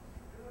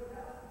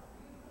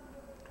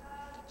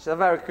 She's a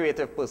very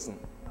creative person.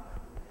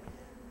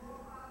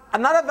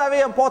 Another very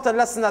important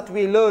lesson that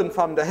we learn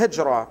from the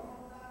Hijrah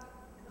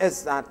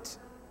is that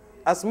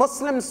as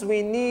Muslims,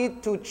 we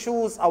need to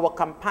choose our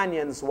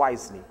companions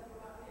wisely.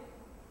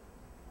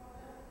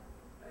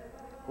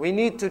 We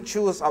need to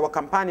choose our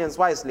companions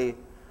wisely.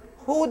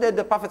 Who did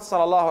the Prophet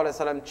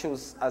ﷺ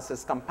choose as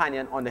his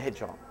companion on the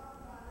Hijrah?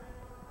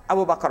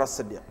 Abu Bakr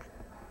as-Siddiq.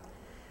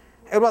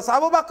 It was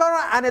Abu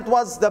Bakr, and it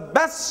was the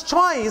best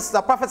choice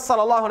the Prophet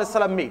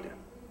ﷺ made.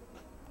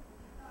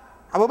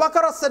 Abu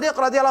Bakr as-Siddiq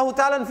radiallahu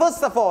ta'ala,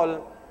 first of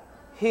all,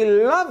 he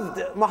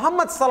loved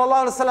Muhammad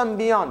sallallahu alaihi wasallam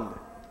beyond.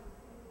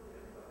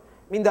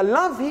 I mean, the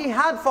love he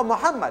had for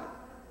Muhammad.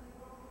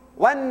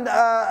 When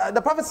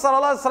the Prophet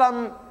sallallahu alaihi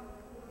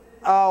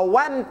wasallam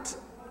went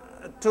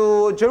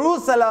to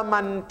Jerusalem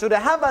and to the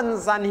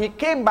heavens, and he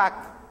came back,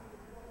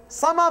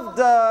 some of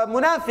the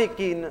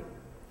munafiqeen,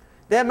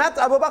 they met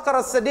Abu Bakr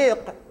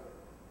as-Siddiq,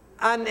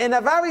 and in a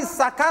very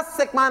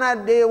sarcastic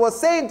manner they were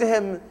saying to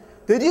him,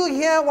 "Did you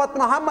hear what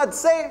Muhammad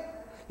said?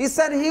 He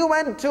said he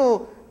went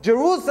to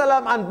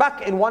Jerusalem and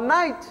back in one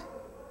night."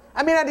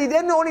 I mean, and he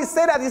didn't only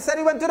say that, he said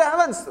he went to the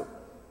heavens too.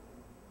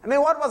 I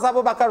mean, what was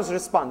Abu Bakr's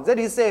response? Did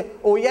he say,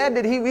 "Oh yeah,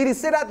 did he really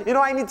say that? You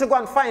know, I need to go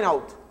and find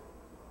out"?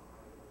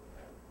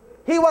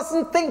 He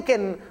wasn't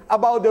thinking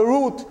about the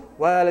route.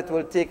 Well, it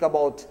will take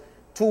about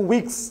 2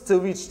 weeks to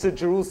reach to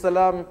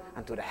Jerusalem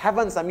and to the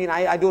heavens. I mean,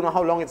 I don't know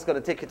how long it's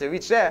going to take you to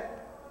reach there.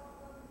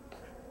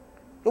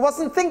 He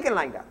wasn't thinking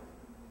like that.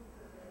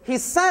 He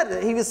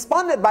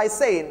responded by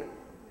saying,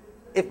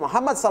 if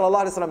Muhammad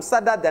sallallahu alaihi wasallam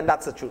said that, then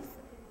that's the truth.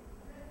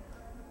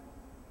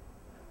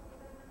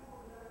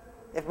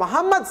 If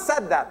Muhammad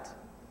said that,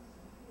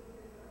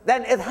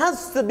 then it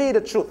has to be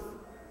the truth.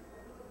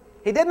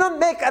 He did not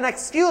make an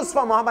excuse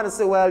for Muhammad and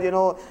say, "Well, you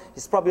know,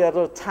 he's probably a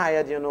little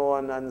tired, you know,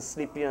 and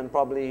sleepy, and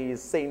probably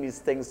he's saying these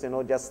things, you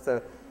know, just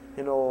to,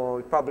 you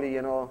know, probably,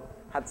 you know,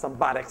 had some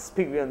bad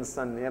experience,"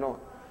 and, you know.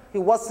 He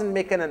wasn't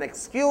making an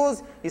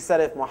excuse. He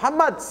said, if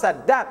Muhammad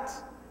said that,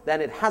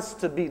 then it has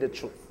to be the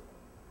truth.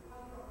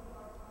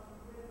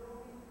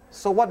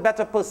 So what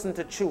better person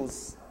to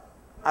choose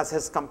as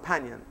his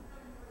companion?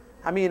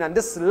 I mean, and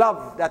this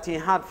love that he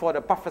had for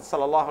the Prophet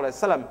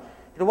ﷺ,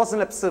 it wasn't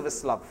lip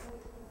service love.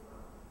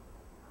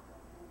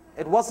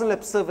 It wasn't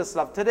lip service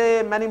love.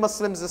 Today, many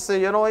Muslims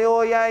say,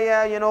 oh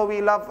yeah,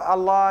 we love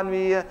Allah and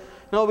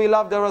we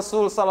love the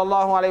Rasul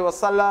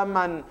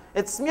ﷺ, and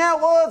it's mere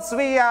words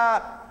we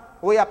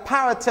are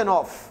parroting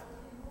off.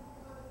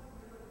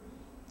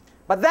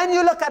 But then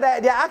you look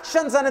at their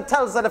actions and it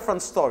tells a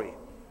different story.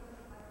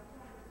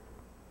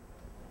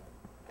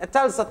 It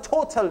tells a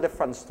total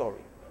different story.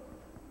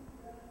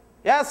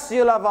 Yes,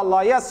 you love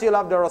Allah. Yes, you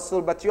love the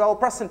Rasul, but you are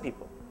oppressing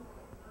people.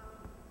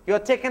 You are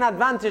taking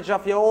advantage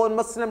of your own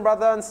Muslim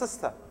brother and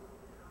sister.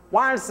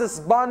 Whilst this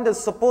bond is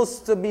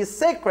supposed to be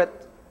sacred,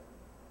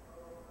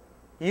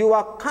 you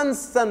are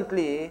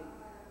constantly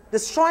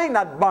destroying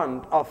that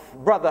bond of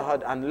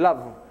brotherhood and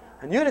love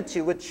and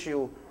unity which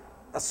you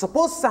are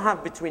supposed to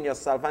have between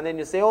yourself. And then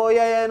you say, oh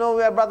yeah,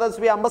 we are brothers,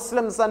 we are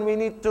Muslims, and we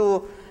need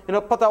to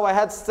put our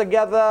heads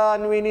together,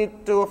 and we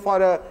need to,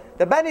 for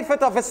the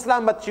benefit of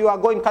Islam, but you are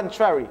going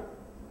contrary.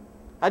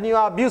 And you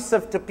are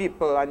abusive to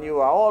people, and you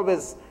are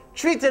always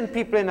treating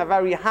people in a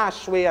very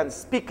harsh way, and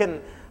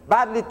speaking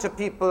badly to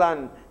people,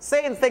 and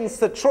saying things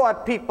to throw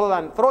at people,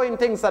 and throwing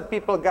things at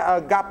people,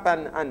 gap,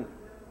 and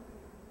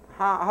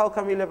how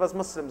can we live as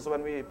Muslims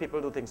when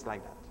people do things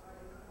like that?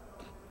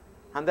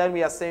 And then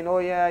we are saying, oh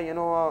yeah,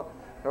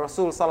 the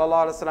Rasul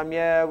sallallahu alaihi wasallam,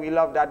 yeah, we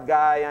love that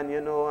guy, and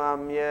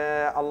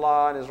yeah,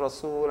 Allah and His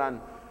Rasul, and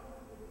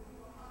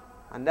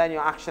then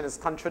your action is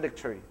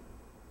contradictory.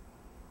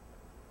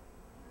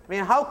 I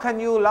mean, how can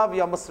you love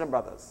your Muslim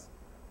brothers?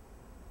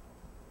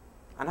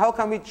 And how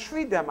can we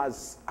treat them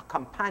as a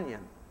companion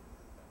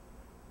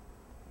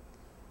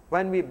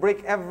when we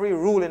break every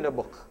rule in the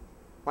book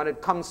when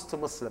it comes to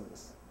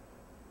Muslims?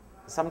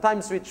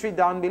 Sometimes we treat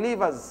the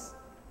unbelievers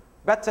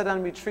better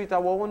than we treat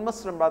our own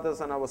Muslim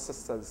brothers and our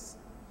sisters.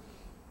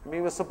 I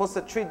mean, we're supposed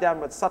to treat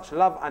them with such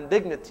love and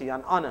dignity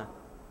and honor.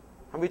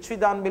 And we treat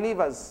the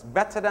unbelievers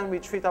better than we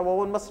treat our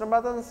own Muslim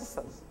brothers and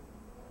sisters.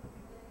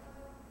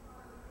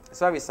 It's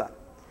very sad.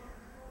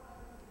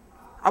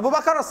 Abu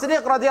Bakr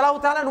as-Siddiq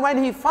radiallahu ta'ala,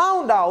 when he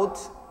found out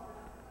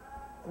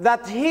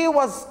that he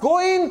was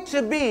going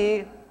to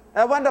be,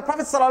 when the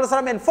Prophet sallallahu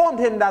alaihi wasallam informed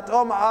him that,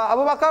 oh,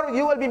 Abu Bakr,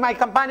 you will be my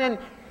companion,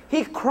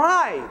 he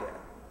cried.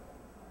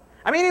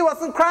 I mean, he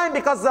wasn't crying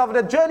because of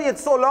the journey,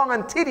 it's so long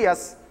and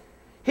tedious.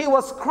 He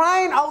was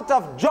crying out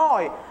of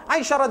joy.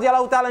 Aisha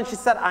radiallahu ta'ala, and she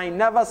said, I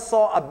never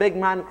saw a big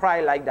man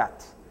cry like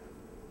that.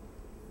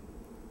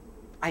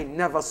 I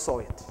never saw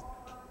it.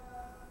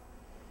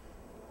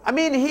 I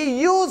mean,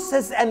 he used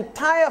his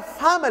entire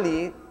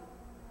family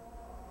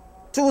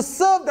to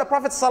serve the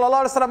Prophet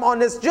sallallahu alaihi wasallam on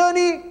his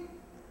journey.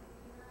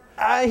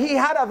 He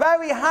had a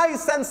very high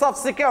sense of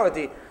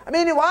security. I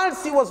mean,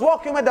 whilst he was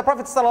walking with the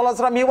Prophet sallallahu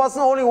alaihi wasallam, he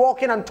wasn't only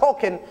walking and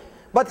talking,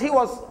 but he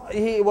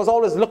was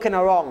always looking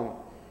around.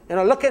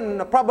 Looking,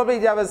 probably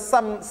there was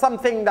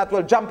something that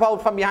will jump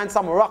out from behind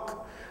some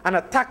rock and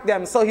attack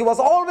them. So he was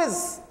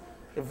always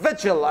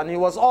vigilant, and he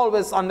was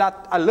always on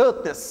that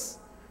alertness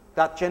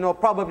that,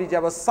 probably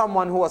there was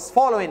someone who was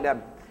following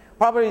them.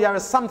 Probably there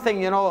was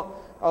something, or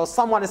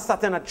someone is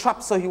setting a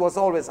trap, so he was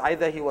always,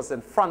 either he was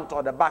in front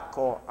or the back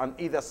or on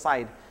either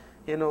side.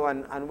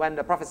 And when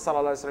the Prophet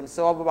sallallahu alaihi wasallam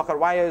said, Abu Bakr,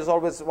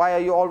 why are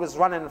you always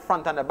running in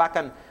front and the back,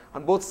 and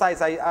on both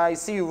sides I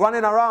see you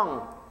running around?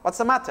 What's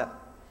the matter?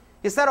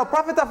 He said, O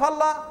Prophet of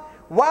Allah,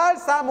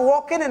 whilst I'm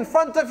walking in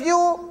front of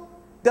you,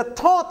 the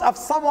thought of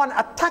someone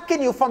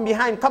attacking you from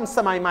behind comes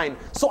to my mind.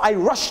 So I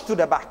rush to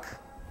the back.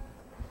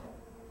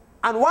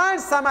 And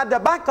whilst I'm at the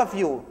back of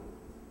you,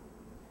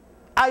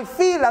 I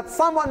feel that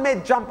someone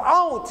may jump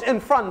out in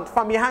front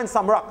from behind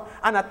some rock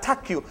and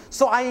attack you.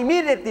 So I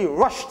immediately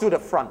rush to the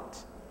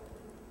front.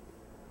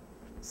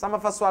 Some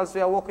of us, whilst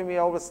we are walking, we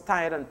are always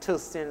tired and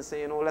thirsty and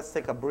say, let's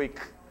take a break.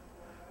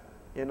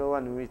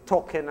 And we're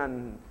talking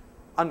and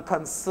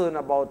unconcerned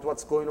about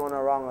what's going on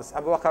around us.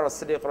 Abu Bakr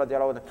as-Siddiq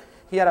radiallahu anhu,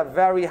 he had a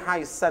very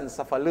high sense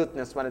of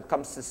alertness when it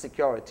comes to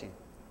security,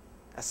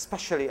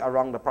 especially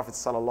around the Prophet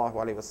sallallahu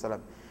alaihi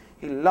wasallam.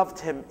 He loved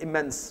him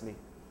immensely,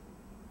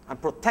 and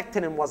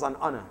protecting him was an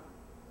honor.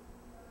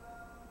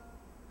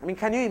 I mean,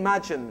 can you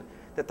imagine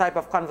the type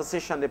of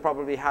conversation they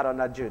probably had on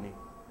that journey?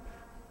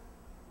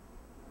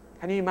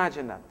 Can you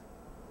imagine that?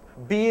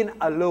 Being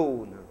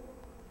alone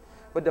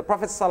with the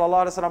Prophet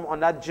sallallahu alaihi wasallam on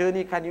that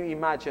journey, can you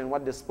imagine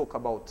what they spoke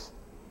about?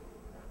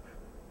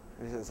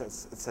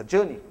 It's a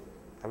journey,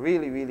 a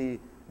really, really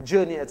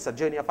journey. It's a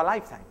journey of a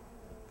lifetime,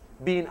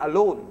 being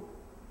alone.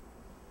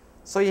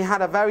 So he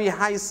had a very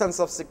high sense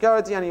of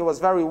security, and he was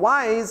very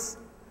wise,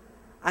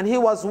 and he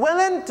was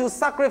willing to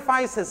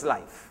sacrifice his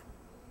life.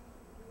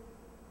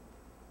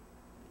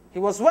 He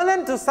was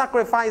willing to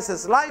sacrifice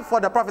his life for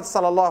the Prophet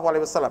sallallahu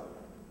alaihi wasallam.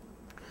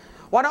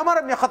 When Umar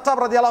ibn Khattab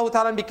radiallahu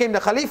ta'ala became the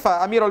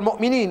Khalifa, Amir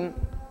al-Mu'mineen,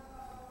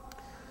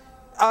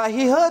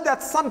 he heard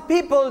that some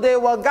people, they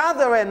were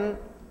gathering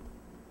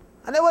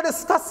And they were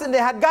discussing, they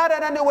had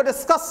gathered and they were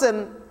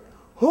discussing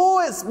who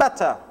is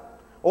better.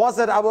 Was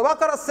it Abu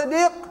Bakr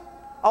as-Siddiq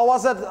or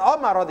was it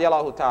Umar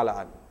radiallahu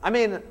ta'ala? I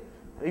mean,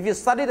 if you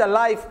study the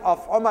life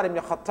of Umar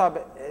ibn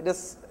Khattab,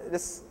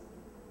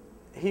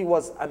 he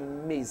was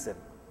amazing.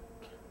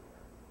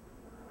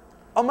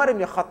 Umar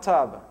ibn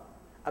Khattab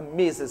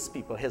amazes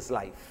people, his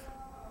life,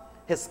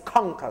 his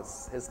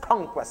conquests,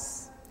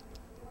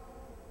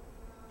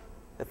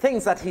 the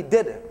things that he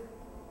did,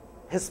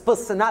 his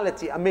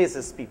personality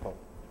amazes people.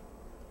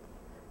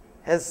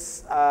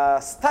 His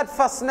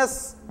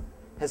steadfastness,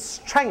 his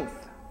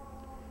strength,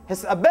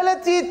 his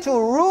ability to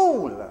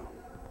rule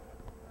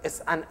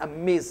is an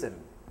amazing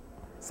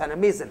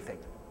thing.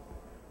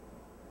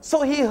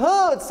 So he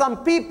heard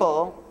some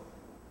people,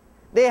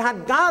 they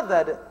had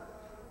gathered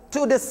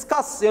to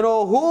discuss,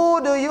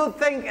 who do you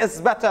think is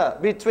better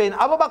between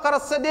Abu Bakr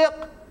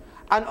as-Siddiq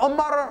and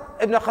Umar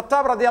ibn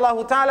Khattab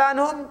radiallahu ta'ala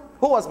anhum?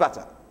 Who was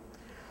better?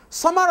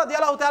 So Umar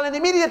radiallahu ta'ala, and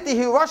immediately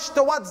he rushed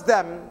towards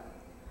them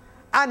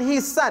and he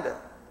said,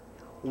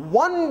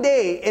 one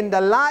day in the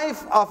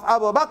life of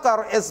Abu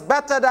Bakr is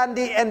better than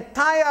the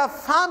entire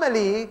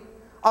family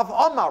of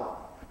Umar.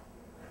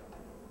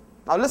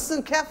 Now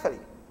listen carefully.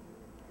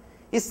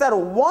 He said,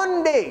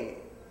 one day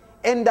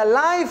in the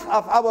life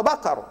of Abu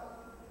Bakr,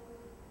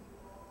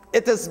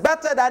 it is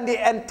better than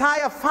the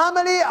entire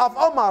family of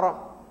Umar.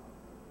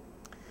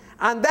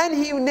 And then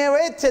he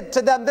narrated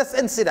to them this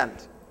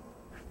incident.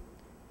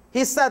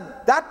 He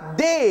said that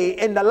day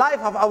in the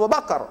life of Abu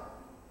Bakr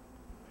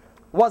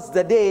was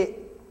the day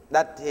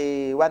that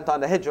he went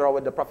on the Hijrah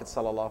with the Prophet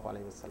sallallahu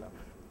alaihi wasallam,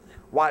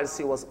 whilst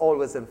he was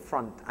always in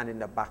front and in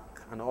the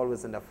back, and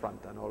always in the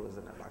front and always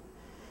in the back.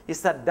 He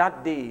said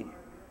that day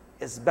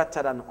is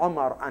better than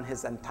Umar and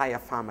his entire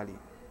family.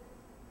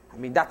 I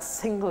mean, that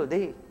single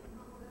day.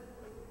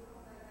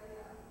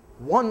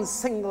 One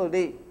single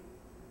day.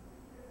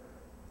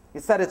 He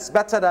said it's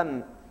better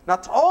than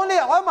not only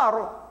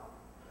Umar,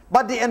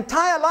 but the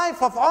entire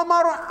life of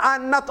Umar,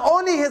 and not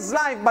only his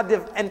life, but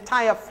the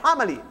entire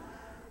family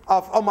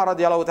of Umar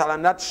radiallahu ta'ala.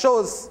 And it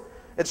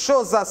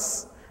shows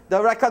us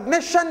the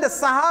recognition the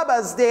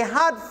Sahabas they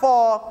had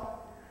for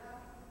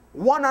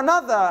one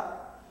another,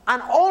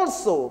 and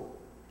also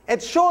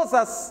it shows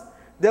us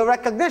the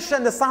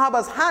recognition the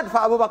Sahabas had for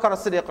Abu Bakr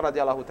as-Siddiq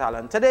radiallahu ta'ala.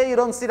 And today you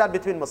don't see that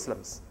between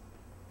Muslims.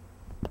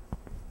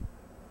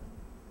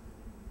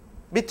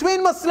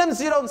 Between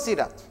Muslims you don't see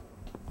that.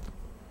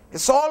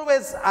 It's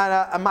always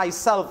a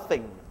myself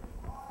thing.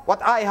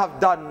 What I have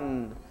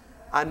done,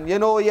 and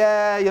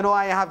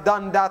I have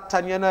done that,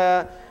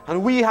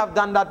 and we have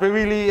done that, but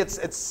really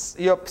it's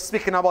you're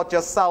speaking about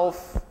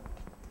yourself.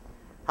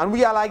 And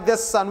we are like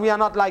this, and we are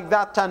not like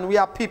that, and we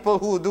are people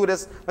who do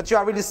this, but you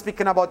are really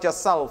speaking about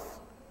yourself.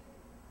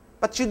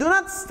 But you do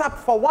not stop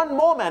for one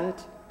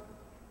moment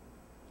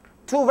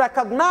to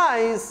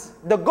recognize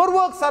the good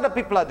works other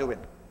people are doing.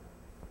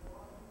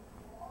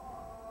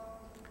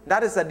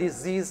 That is a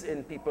disease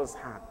in people's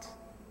heart.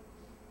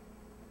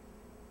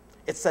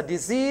 It's a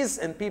disease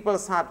in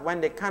people's heart when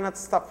they cannot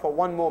stop for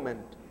one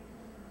moment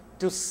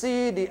to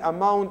see the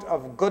amount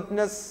of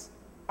goodness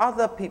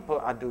other people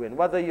are doing,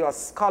 whether you're a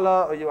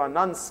scholar or you are a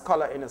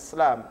non-scholar in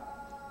Islam.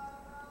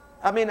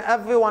 I mean,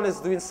 everyone is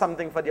doing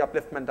something for the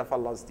upliftment of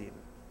Allah's deen.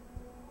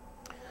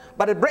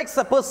 But it breaks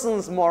a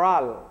person's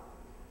morale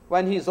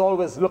when he's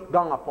always looked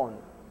down upon.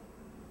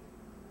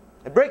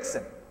 It breaks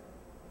him.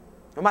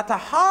 No matter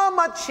how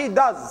much he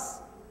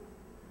does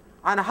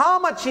and how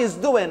much he's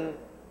doing,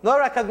 no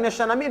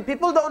recognition. I mean,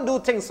 people don't do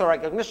things for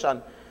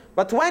recognition.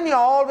 But when you're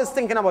always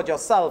thinking about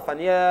yourself,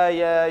 and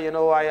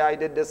I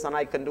did this and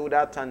I can do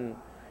that, and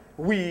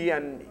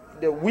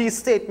the we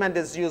statement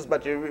is used,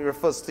 but it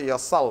refers to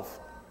yourself.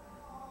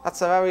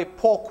 That's a very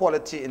poor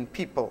quality in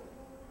people.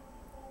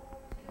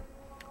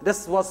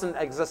 This wasn't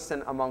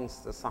existing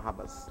amongst the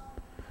Sahabas.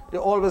 They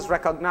always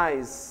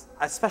recognize,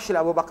 especially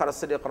Abu Bakr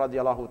as-Siddiq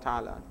radiallahu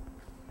ta'ala,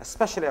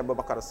 especially Abu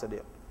Bakr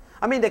as-Siddiq.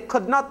 I mean, they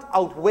could not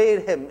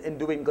outweigh him in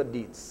doing good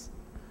deeds.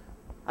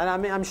 And I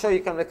mean, I'm sure you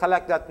can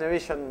recollect that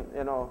narration,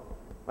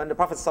 when the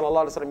Prophet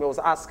ﷺ was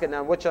asking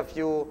them, which of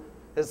you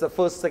is the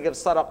first to give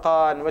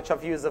Suraka, and which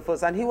of you is the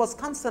first? And he was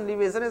constantly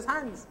raising his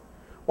hands.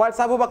 Whilst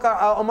Abu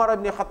Bakr, Umar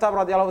ibn Khattab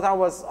radiallahu ta'ala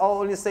was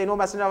only saying, "No,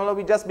 Messenger of Allah,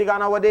 we just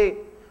began our day.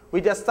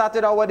 We just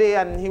started our day,"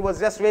 and he was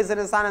just raising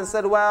his hand and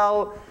said,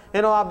 "Well,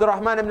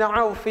 Abdurrahman ibn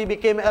Auf, he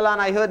became ill,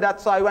 and I heard that,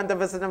 so I went to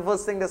visit him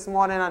first thing this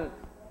morning,"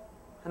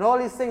 and all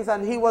these things.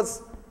 And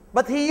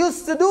but he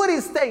used to do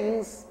these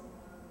things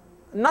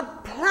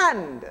not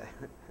planned.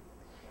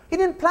 He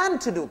didn't plan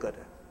to do good.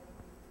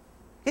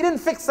 He didn't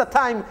fix a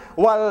time,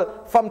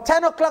 well, from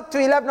 10 o'clock to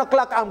 11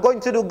 o'clock, I'm going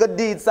to do good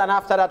deeds, and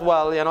after that,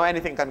 well,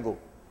 anything can go.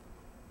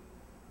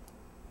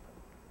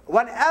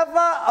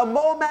 Whenever a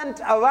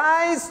moment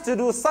arises to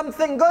do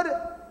something good,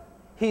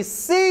 he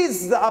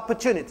seized the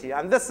opportunity.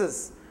 And this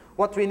is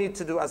what we need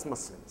to do as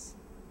Muslims.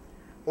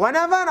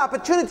 Whenever an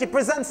opportunity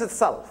presents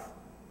itself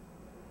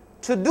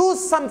to do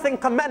something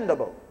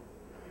commendable,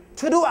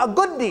 to do a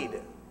good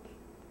deed,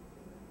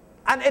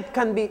 and it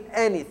can be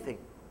anything.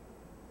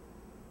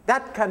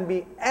 That can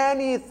be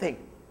anything.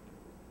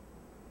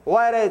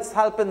 Whether it's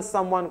helping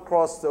someone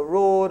cross the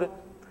road,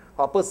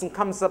 or a person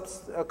comes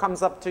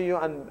up to you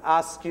and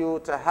asks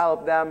you to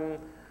help them,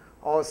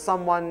 or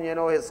someone, you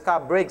know, his car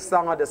breaks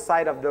down at the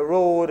side of the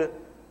road,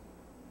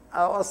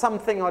 or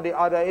something or the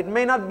other. It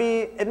may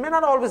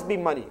not always be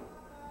money.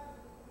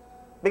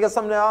 Because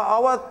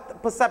our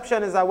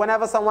perception is that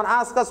whenever someone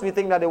asks us, we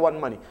think that they want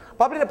money.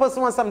 Probably the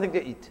person wants something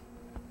to eat.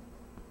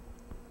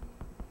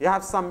 You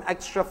have some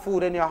extra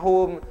food in your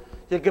home,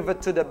 you give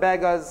it to the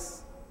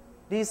beggars.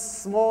 These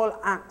small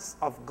acts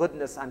of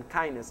goodness and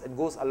kindness, it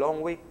goes a long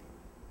way.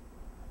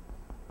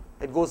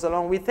 It goes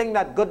along. We think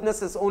that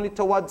goodness is only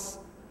towards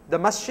the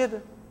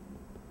masjid,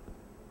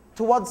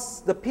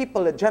 towards the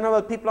people, the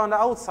general people on the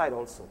outside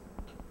also,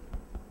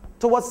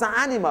 towards the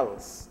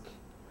animals.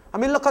 I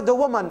mean, look at the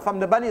woman from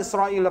the Bani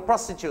Israel, a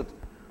prostitute,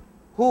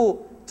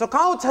 who took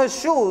out her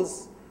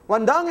shoes,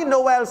 went down in the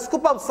well,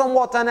 scooped up some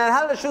water, and then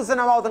held the shoes in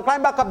her mouth and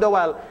climbed back up the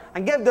well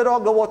and gave the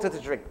dog the water to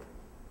drink.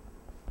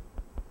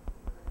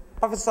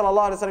 Prophet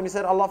ﷺ, he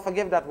said, Allah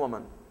forgive that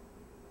woman.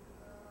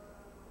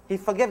 He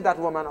forgave that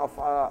woman of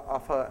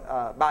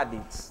her bad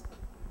deeds.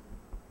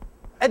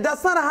 It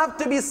does not have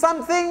to be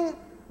something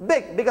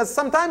big, because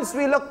sometimes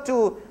we look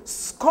to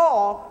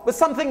score with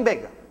something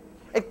big.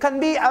 It can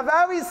be a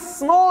very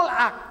small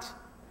act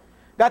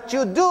that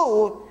you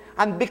do,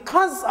 and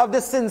because of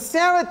the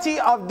sincerity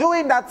of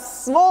doing that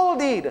small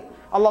deed,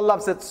 Allah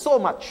loves it so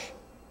much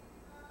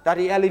that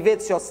He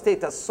elevates your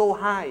status so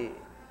high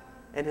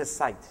in His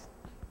sight.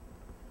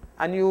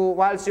 And you,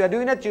 whilst you are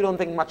doing it, you don't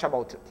think much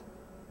about it.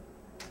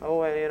 Oh,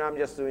 well, you know, I'm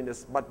just doing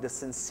this. But the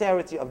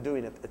sincerity of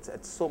doing it,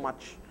 it's so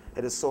much,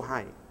 it is so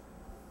high.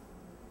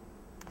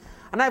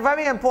 And next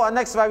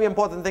very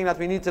important thing that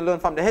we need to learn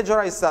from the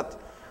Hijrah is that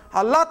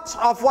a lot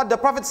of what the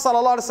Prophet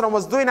ﷺ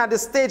was doing at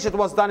this stage, it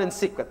was done in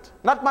secret.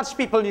 Not much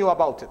people knew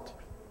about it.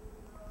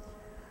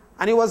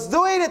 And he was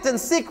doing it in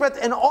secret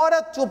in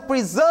order to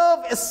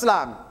preserve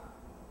Islam.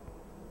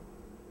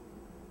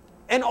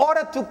 In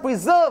order to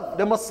preserve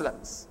the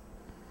Muslims.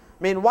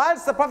 I mean,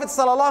 whilst the Prophet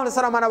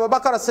ﷺ and Abu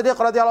Bakr as-Siddiq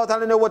radiallahu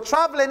ta'ala were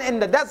traveling in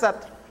the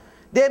desert,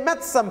 they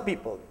met some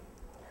people.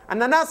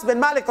 And Anas bin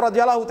Malik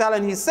radiallahu ta'ala,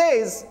 he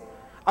says,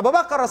 Abu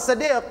Bakr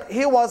as-Siddiq,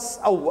 he was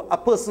a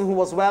person who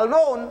was well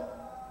known.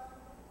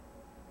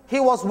 He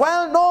was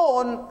well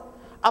known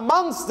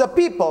amongst the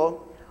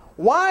people,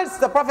 whilst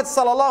the Prophet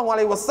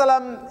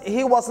ﷺ,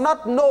 he was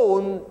not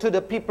known to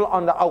the people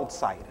on the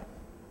outside.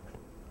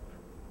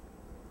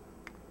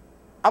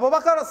 Abu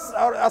Bakr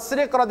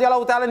as-Siddiq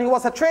radiallahu ta'ala, he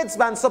was a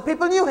tradesman, so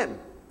people knew him.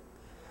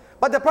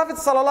 But the Prophet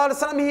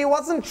ﷺ, he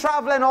wasn't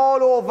traveling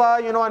all over,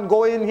 you know, and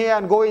going here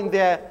and going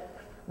there.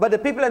 But the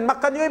people in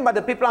Makkah knew him, but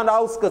the people on the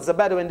outskirts, the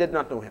Bedouin, did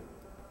not know him.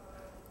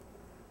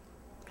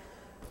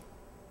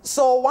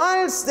 So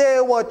whilst they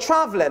were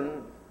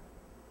traveling,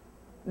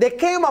 they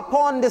came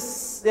upon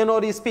this, you know,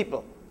 these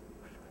people.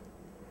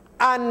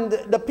 And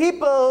the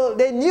people,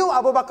 they knew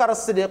Abu Bakr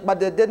as-Siddiq, but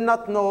they did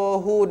not know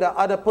who the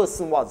other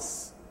person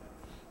was.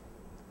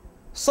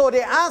 So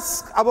they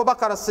asked Abu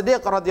Bakr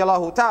as-Siddiq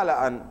radiallahu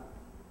ta'ala an,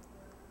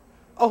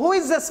 who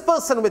is this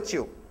person with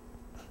you?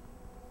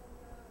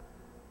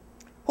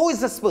 Who is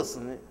this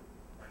person?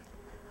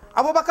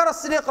 Abu Bakr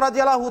as-Siddiq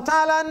radiallahu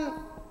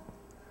ta'ala,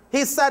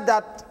 he said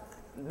that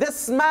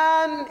this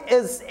man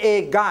is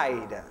a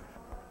guide.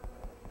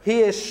 He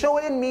is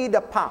showing me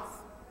the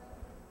path.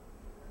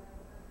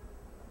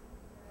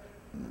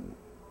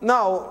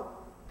 Now,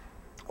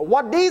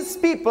 what these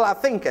people are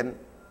thinking,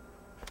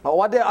 or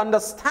what they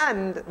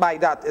understand by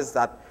that is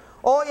that,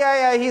 oh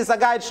yeah, he's a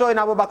guide showing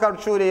Abu Bakr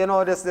through the, you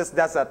know, this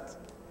desert.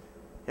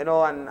 You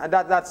know, and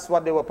that's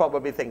what they were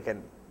probably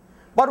thinking.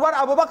 But what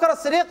Abu Bakr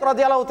as-Siddiq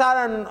radiallahu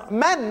ta'ala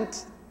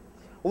meant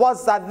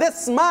was that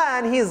this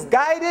man, he's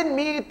guiding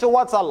me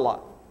towards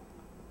Allah.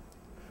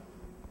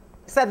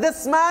 He said,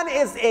 this man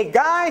is a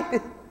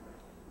guide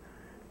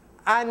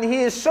and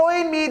he is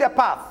showing me the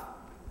path.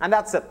 And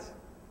that's it.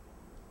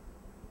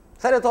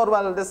 So they thought,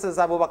 well, this is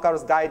Abu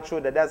Bakr's guide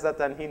through the desert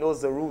and he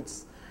knows the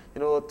routes,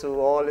 you know, to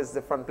all his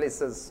different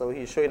places. So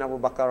he's showing Abu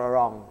Bakr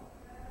around.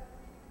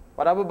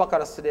 What Abu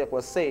Bakr as-Siddiq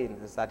was saying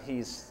is that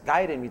he's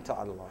guiding me to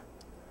Allah.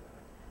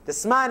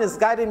 This man is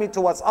guiding me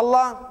towards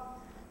Allah.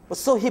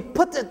 So he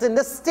put it in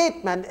this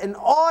statement in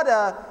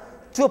order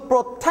to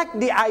protect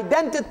the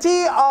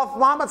identity of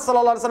Muhammad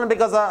sallallahu alaihi wasallam,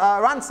 because a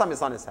ransom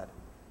is on his head.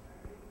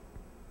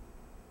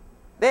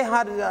 They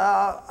had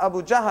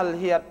Abu Jahl,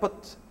 he had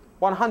put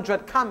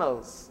 100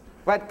 camels,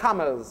 red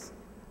camels,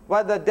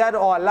 whether dead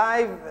or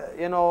alive.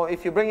 You know,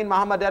 if you bring in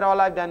Muhammad dead or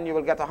alive, then you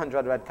will get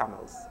 100 red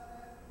camels.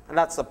 And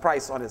that's the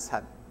price on his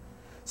head.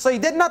 So he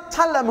did not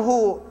tell them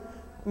who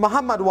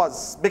Muhammad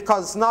was,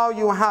 because now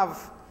you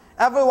have,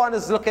 everyone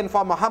is looking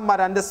for Muhammad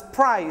and this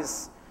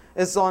prize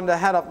is on the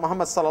head of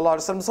Muhammad sallallahu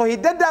alaihi wasallam. So he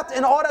did that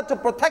in order to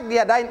protect the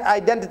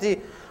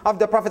identity of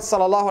the Prophet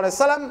sallallahu alaihi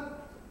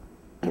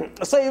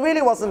wasallam. So he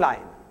really wasn't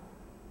lying.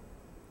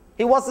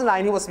 He wasn't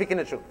lying, he was speaking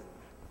the truth.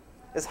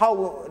 It's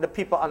how the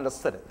people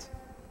understood it.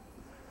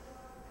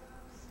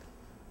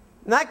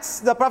 Next,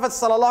 the Prophet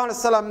sallallahu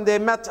alaihi wasallam, they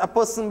met a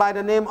person by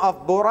the name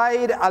of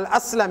Buraid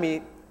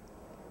al-Aslami.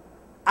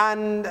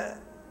 And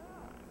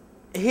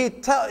he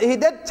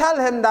did tell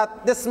him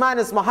that this man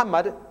is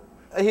Muhammad.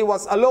 He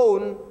was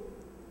alone.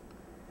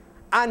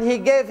 And he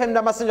gave him,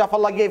 the Messenger of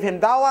Allah gave him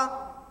dawah.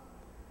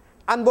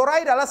 And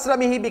Burayd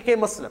al-Aslami, he became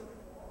Muslim.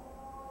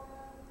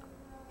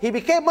 He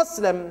became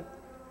Muslim,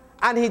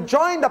 and he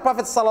joined the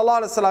Prophet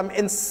ﷺ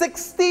in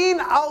 16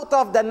 out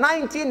of the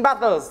 19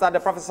 battles that the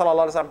Prophet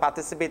ﷺ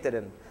participated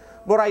in.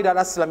 Burayd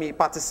al-Aslami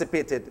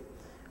participated,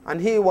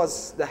 and he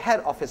was the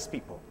head of his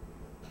people.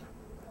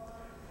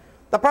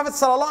 The Prophet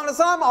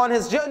ﷺ, on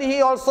his journey,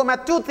 he also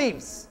met 2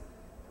 thieves.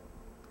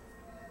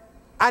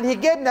 And he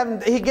gave them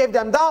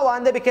dawah,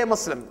 and they became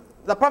Muslim.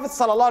 The Prophet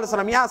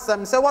ﷺ, he asked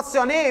them, so what's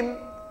your name?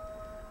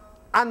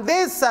 And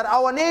they said,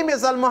 our name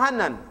is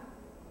Al-Muhannan.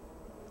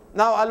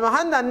 Now,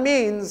 Al-Muhannan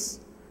means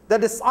the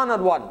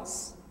dishonored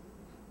ones.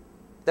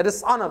 The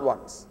dishonored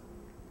ones.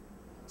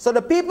 So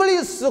the people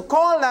used to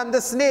call them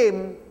this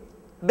name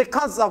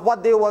because of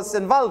what they was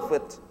involved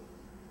with.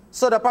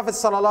 So the Prophet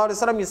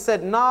ﷺ, he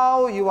said,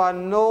 now you are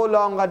no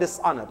longer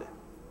dishonored.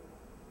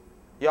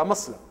 You are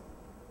Muslim.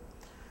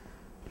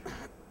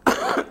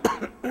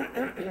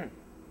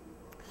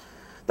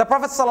 The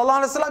Prophet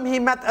ﷺ, he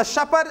met a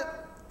shepherd,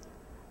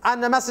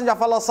 and the Messenger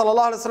of Allah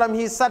ﷺ,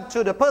 he said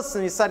to the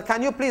person, he said,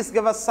 can you please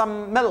give us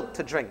some milk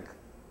to drink?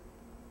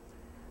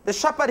 The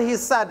shepherd, he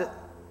said,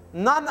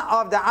 none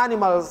of the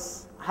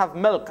animals have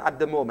milk at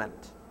the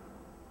moment.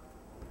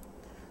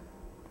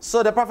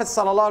 So the Prophet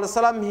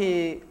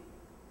ﷺ,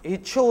 he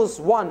chose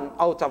one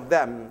out of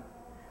them,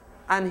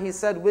 and he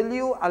said, will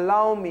you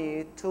allow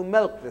me to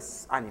milk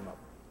this animal?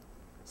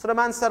 So the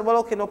man said, well,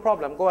 okay, no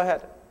problem, go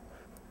ahead.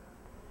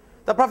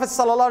 The Prophet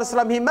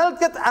ﷺ, he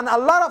milked it, and a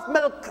lot of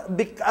milk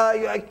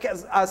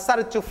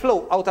started to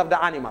flow out of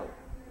the animal.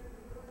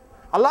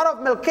 A lot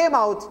of milk came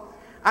out,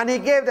 and he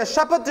gave the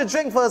shepherd to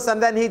drink first,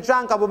 and then he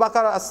drank. Abu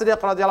Bakr as-Siddiq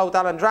radiallahu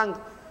ta'ala drank.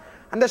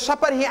 And the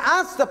shepherd, he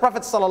asked the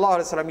Prophet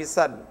ﷺ, he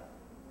said,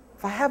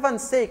 for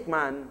heaven's sake,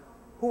 man,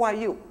 who are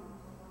you?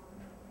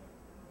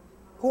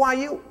 Who are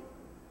you?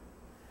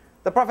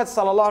 The Prophet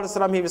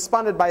ﷺ, he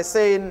responded by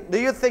saying, do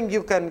you think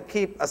you can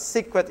keep a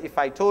secret if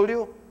I told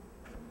you?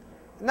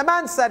 And the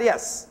man said,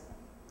 yes.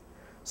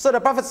 So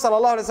the Prophet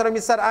ﷺ, he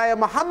said, I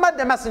am Muhammad,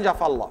 the Messenger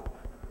of Allah.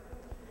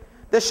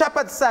 The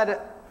shepherd said,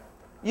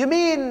 you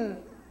mean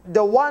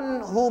the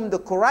one whom the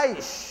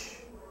Quraysh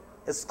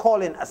is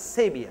calling a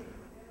Sabian?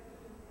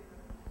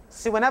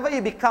 See, whenever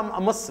you become a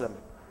Muslim,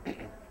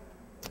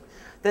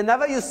 they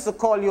never used to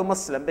call you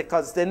Muslim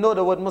because they know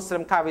the word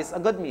Muslim carries a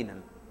good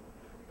meaning.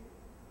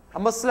 A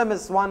Muslim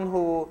is one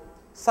who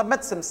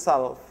submits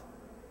himself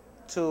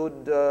to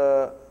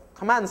the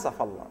commands of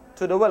Allah,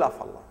 to the will of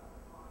Allah.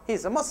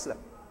 He's a Muslim.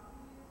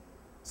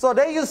 So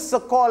they used to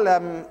call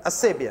him a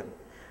Sabian.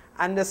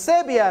 And the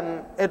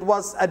Sabian, it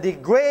was a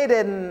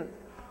degrading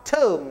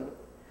term.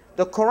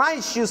 The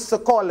Quraysh used to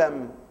call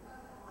him,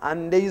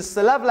 and they used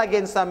to level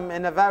against them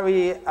in a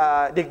very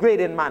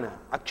degrading manner,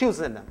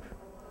 accusing them.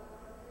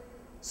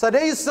 So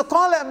they used to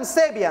call them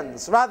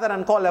Sabians rather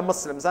than call them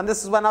Muslims. And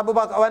this is when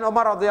Umar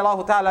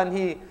radiallahu ta'ala, and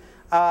he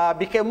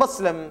became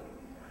Muslim,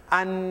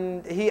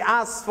 and he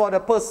asked for the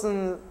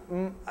person,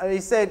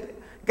 he said,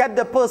 get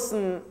the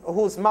person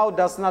whose mouth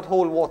does not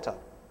hold water.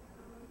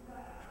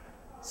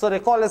 So they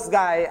called this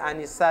guy, and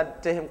he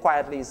said to him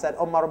quietly, he said,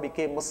 Umar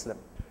became Muslim.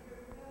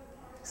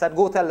 He said,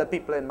 go tell the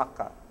people in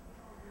Makkah.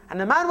 And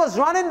the man was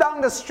running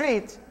down the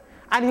street,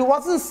 and he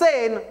wasn't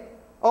saying,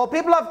 oh,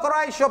 people of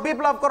Quraysh, oh,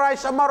 people of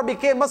Quraysh, Umar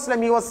became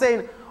Muslim. He was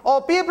saying,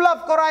 oh, people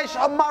of Quraysh,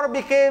 Umar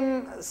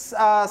became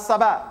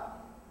Sabah.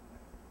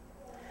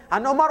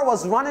 And Umar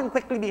was running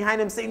quickly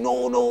behind him saying,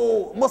 no,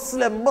 no,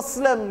 Muslim,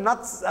 Muslim,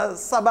 not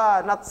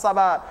Sabah, not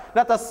Sabah,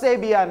 not a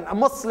Sabian, a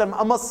Muslim,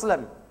 a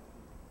Muslim.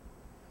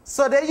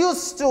 So they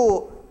used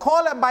to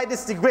call him by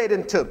this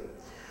degrading term.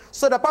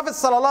 So the Prophet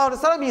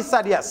ﷺ, he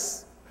said,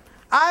 yes,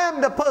 I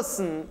am the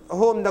person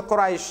whom the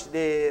Quraysh,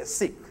 they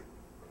seek.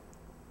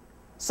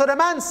 So the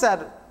man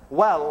said,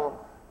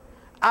 well,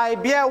 I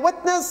bear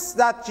witness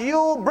that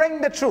you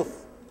bring the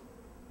truth.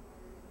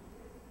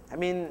 I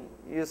mean,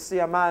 you see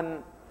a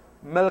man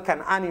milk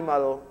an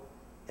animal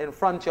in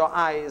front of your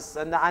eyes,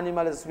 and the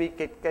animal is weak,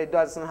 it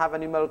doesn't have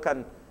any milk,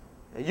 and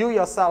you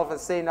yourself are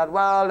saying that,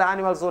 well, the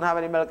animals don't have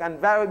any milk, and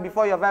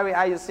before your very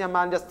eye you see a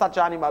man just touch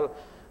an animal,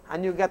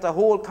 and you get a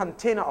whole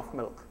container of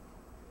milk.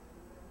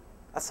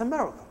 That's a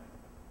miracle.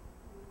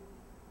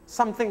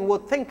 Something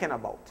worth thinking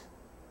about.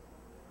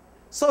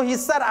 So he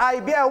said, I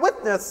bear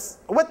witness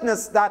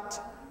that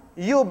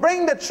you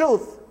bring the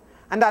truth,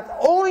 and that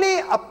only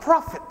a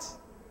prophet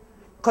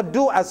could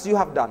do as you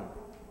have done.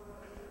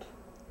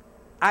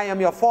 I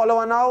am your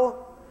follower now.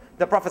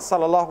 The Prophet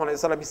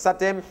ﷺ, he said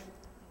to him,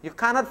 you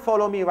cannot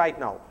follow me right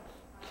now.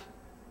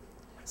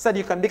 He said,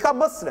 you can become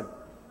Muslim,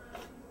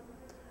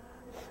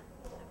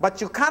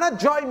 but you cannot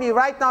join me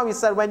right now. He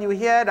said, when you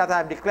hear that I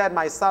have declared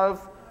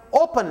myself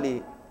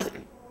openly,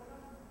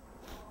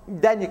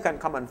 then you can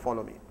come and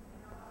follow me.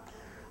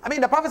 I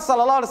mean, the Prophet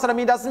ﷺ,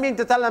 he doesn't mean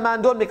to tell a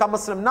man, don't become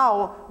Muslim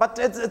now, but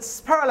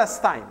it's perilous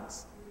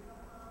times.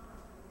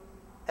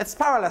 It's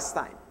perilous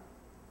time.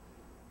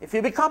 If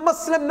you become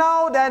Muslim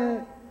now,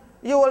 then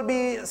you will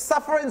be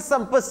suffering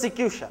some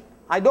persecution.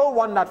 I don't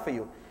want that for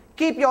you.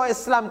 Keep your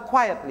Islam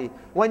quietly.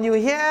 When you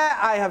hear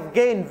I have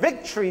gained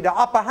victory, the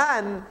upper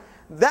hand,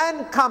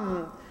 then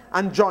come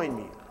and join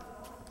me.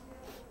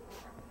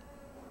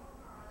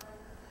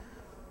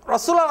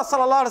 Rasulullah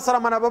sallallahu alaihi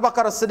wasallam and Abu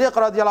Bakr as-Siddiq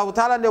radiallahu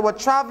ta'ala, they were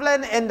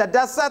traveling in the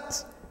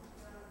desert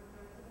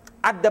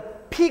at the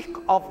peak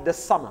of the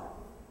summer.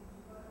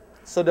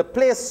 So the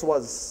place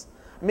was,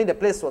 the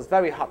place was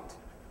very hot.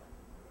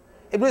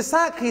 Ibn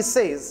Ishaq, he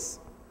says,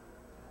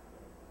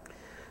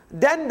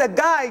 then the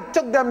guide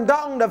took them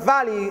down the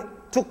valley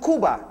to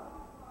Kuba,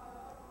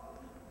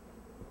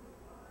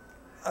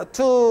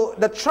 to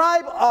the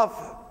tribe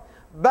of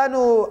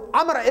Banu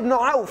Amr ibn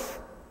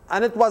Auf,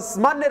 and it was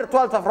Monday the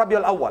 12th of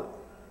Rabiul Awwal.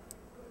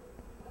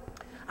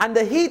 And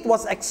the heat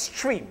was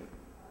extreme.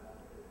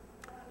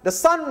 The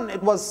sun,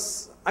 it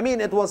was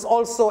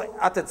also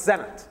at its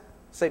zenith.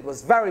 So it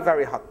was very,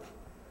 very hot.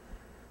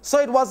 So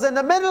it was in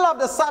the middle of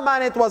the summer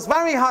and it was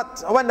very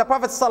hot when the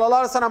Prophet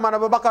ﷺ and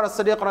Abu Bakr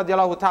as-Siddiq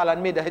radiallahu ta'ala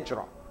made the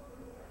hijrah.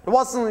 It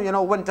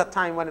wasn't, winter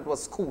time when it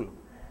was cool.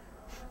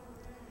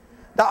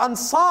 The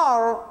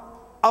Ansar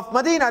of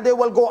Medina, they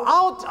will go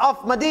out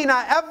of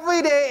Medina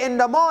every day in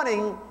the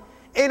morning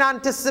in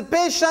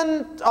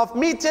anticipation of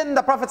meeting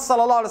the Prophet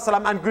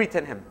ﷺ and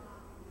greeting him.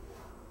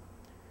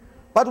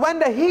 But when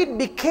the heat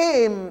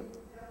became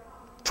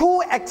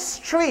too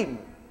extreme,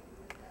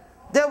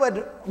 they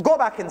would go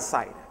back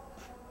inside.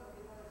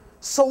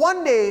 So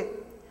one day,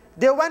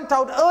 they went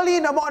out early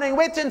in the morning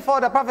waiting for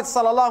the Prophet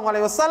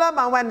ﷺ,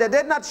 and when they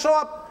did not show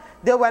up,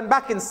 they went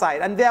back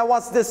inside. And there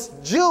was this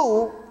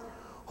Jew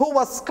who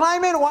was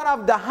climbing one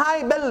of the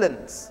high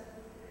buildings.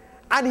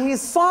 And he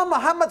saw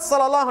Muhammad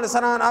sallallahu alaihi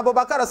wasallam and Abu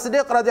Bakr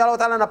as-Siddiq radiallahu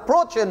ta'ala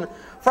approaching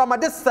from a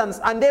distance,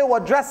 and they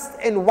were dressed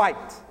in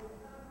white.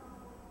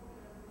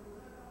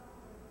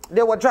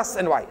 They were dressed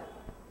in white.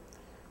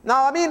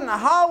 Now,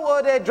 how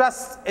were they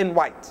dressed in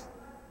white?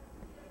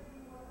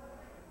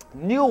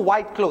 New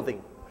white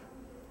clothing.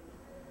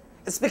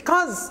 It's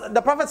because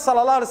the Prophet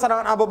sallallahu alaihi wasallam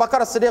and Abu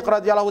Bakr as-Siddiq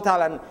radiallahu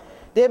ta'ala,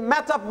 they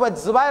met up with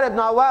Zubair ibn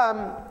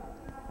Awam,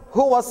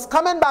 who was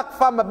coming back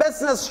from a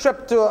business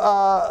trip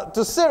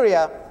to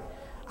Syria.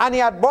 And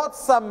he had bought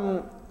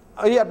some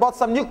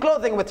new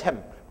clothing with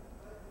him.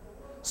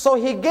 So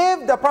he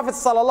gave the Prophet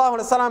sallallahu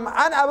alaihi wasallam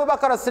and Abu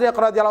Bakr as-Siddiq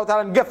radiallahu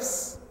ta'ala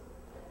gifts.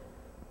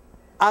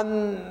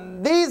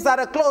 And these are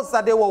the clothes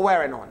that they were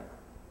wearing on.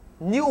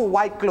 New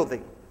white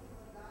clothing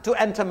to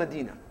enter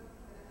Medina.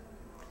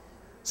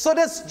 So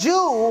this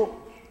Jew,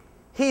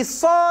 he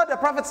saw the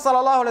Prophet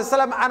sallallahu alaihi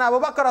wasallam and Abu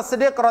Bakr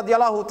as-Siddiq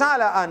radiallahu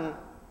ta'ala and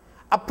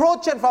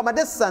approaching from a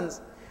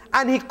distance.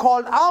 And he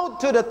called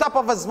out to the top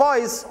of his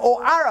voice, "O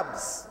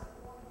Arabs,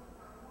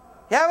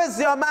 here is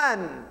your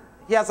man,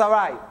 he has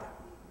arrived."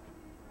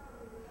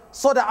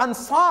 So the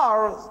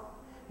Ansar,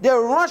 they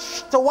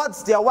rushed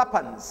towards their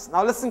weapons.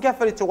 Now listen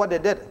carefully to what they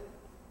did.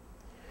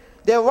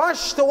 They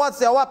rushed towards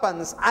their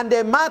weapons and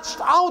they marched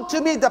out to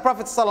meet the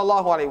Prophet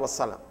sallallahu alaihi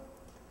wasallam.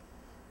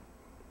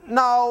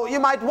 Now you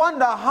might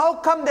wonder, how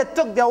come they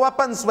took their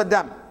weapons with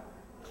them?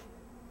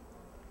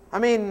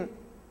 Or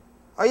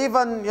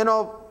even,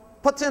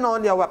 putting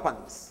on their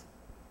weapons.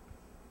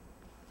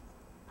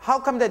 How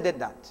come they did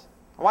that?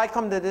 Why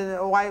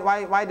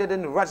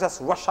didn't they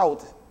just rush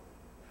out,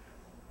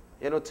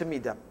 to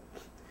meet them?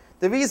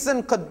 The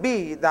reason could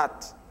be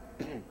that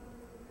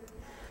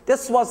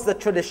this was the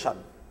tradition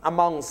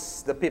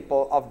amongst the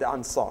people of the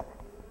Ansar.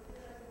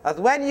 That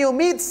when you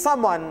meet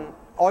someone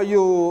or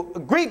you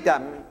greet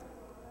them,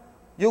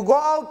 you go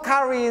out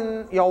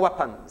carrying your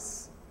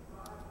weapons.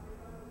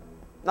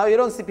 Now you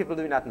don't see people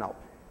doing that now.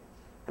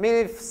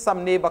 If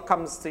some neighbor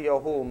comes to your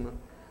home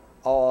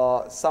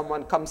or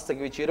someone comes to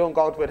greet you, you don't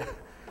go out with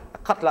a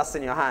cutlass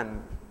in your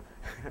hand.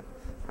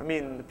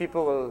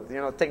 People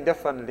will, think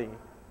differently.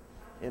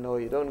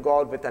 You don't go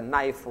out with a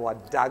knife or a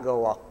dagger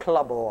or a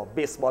club or a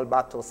baseball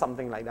bat or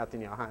something like that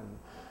in your hand.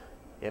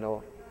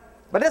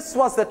 But this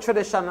was the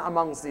tradition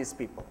amongst these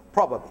people,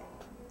 probably.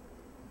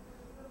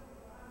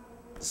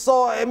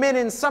 So,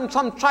 in some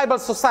tribal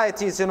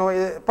societies,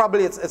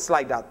 probably it's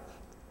like that.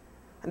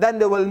 And then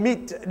they will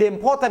meet the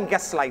important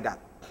guests like that.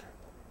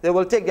 They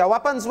will take their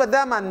weapons with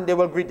them and they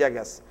will greet their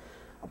guests.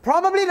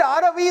 Probably the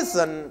other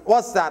reason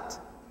was that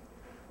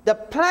the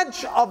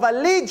pledge of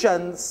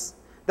allegiance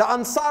the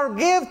Ansar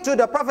gave to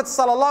the Prophet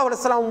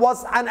ﷺ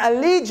was an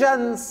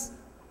allegiance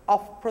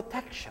of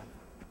protection.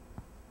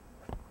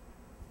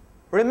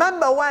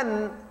 Remember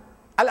when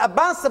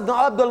Al-Abbas ibn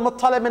Abdul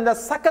Muttalib in the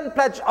second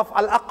pledge of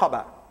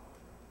Al-Aqaba,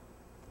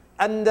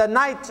 and the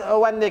night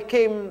when they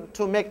came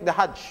to make the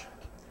Hajj,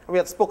 we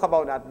had spoke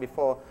about that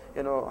before,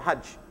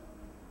 Hajj.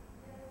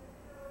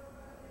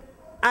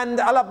 And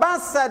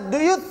Al-Abbas said, "Do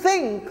you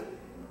think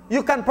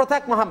you can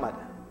protect Muhammad?"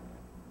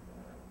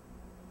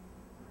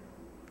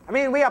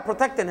 We are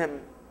protecting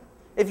him.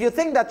 If you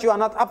think that you are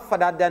not up for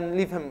that, then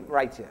leave him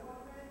right here.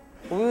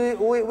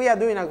 We are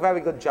doing a very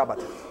good job at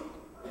it.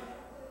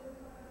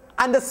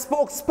 And the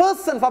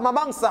spokesperson from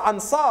amongst the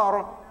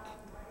Ansar,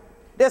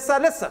 they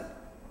said, "Listen,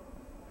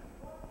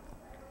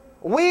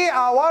 We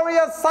are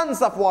warriors,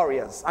 sons of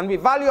warriors, and we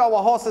value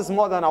our horses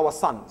more than our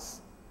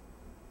sons.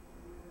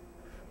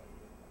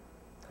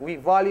 We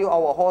value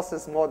our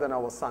horses more than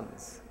our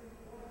sons.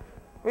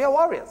 We are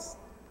warriors.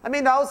 I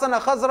mean, the Aus and the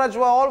Khazraj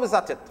were always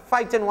at it,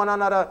 fighting one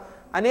another.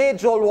 An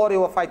age-old war they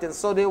were fighting,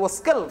 so they were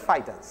skilled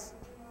fighters.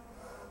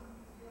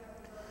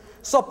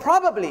 So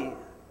probably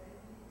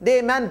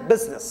they meant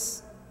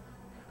business.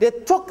 They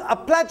took a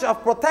pledge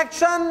of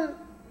protection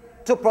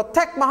to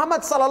protect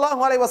Muhammad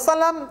sallallahu alaihi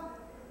wasallam.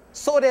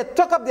 So they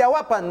took up their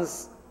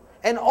weapons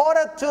in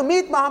order to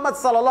meet Muhammad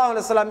sallallahu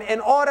alaihi wasallam, in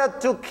order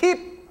to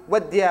keep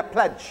with their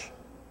pledge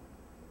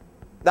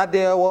that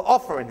they were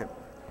offering him.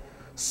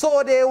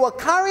 So they were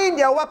carrying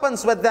their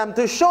weapons with them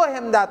to show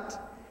him that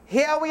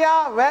here we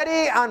are,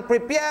 ready and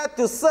prepared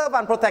to serve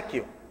and protect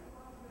you.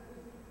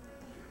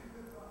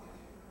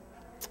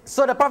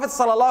 So the Prophet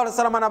sallallahu alaihi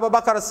wasallam and Abu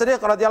Bakr as-Siddiq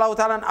radiallahu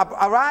ta'ala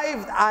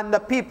arrived, and the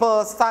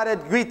people started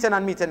greeting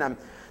and meeting them.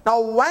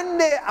 Now when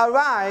they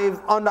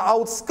arrived on the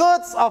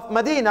outskirts of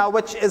Medina,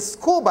 which is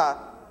Kuba,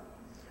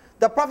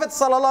 the Prophet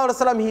sallallahu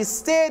alaihi wasallam, he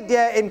stayed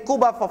there in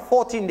Kuba for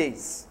 14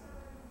 days.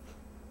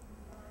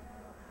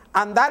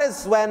 And that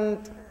is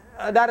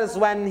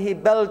when he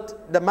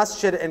built the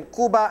masjid in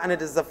Kuba, and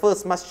it is the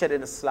first masjid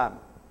in Islam.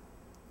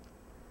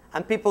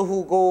 And people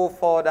who go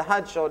for the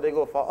Hajj or they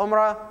go for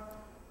Umrah,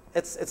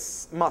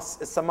 it's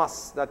a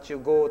must that you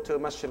go to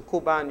Masjid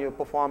Kuba and you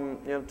perform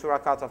 2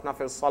 rakat of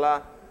Nafil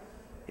Salah.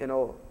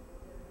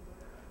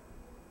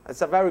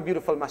 It's a very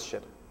beautiful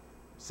masjid.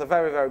 It's a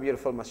very, very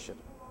beautiful masjid.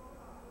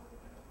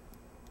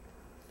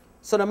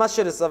 So the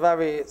masjid is a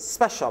very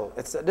special.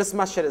 This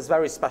masjid is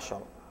very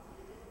special.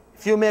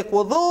 If you make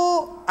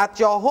wudu at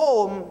your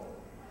home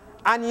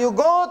and you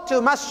go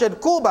to Masjid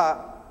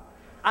Kuba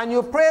and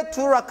you pray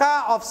 2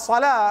 rakah of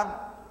Salah,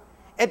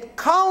 it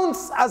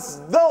counts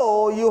as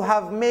though you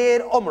have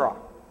made Umrah.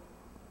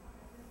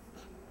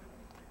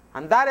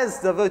 And that is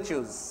the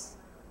virtues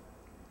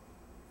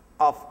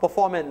of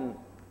performing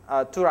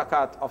 2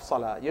 rakat of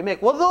Salah. You make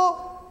wudu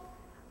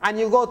and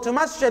you go to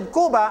Masjid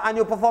Kuba and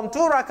you perform 2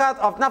 rakat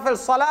of Nafil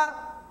Salah,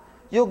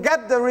 you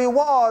get the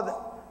reward.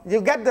 You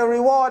get the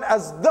reward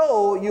as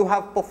though you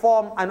have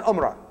performed an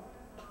Umrah.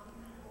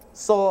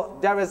 So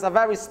there is a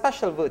very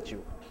special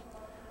virtue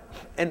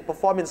in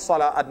performing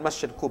Salah at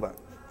Masjid Kuba.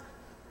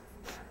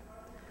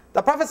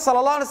 The Prophet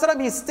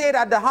ﷺ, he stayed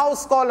at the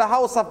house called the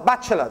house of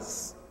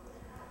bachelors,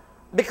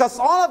 because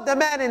all of the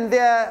men in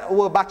there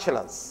were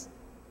bachelors.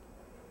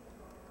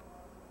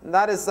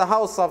 That is the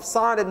house of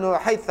Sa'd ibn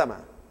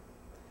Haythama.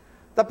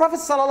 The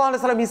Prophet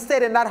ﷺ, he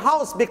stayed in that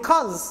house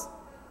because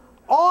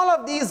all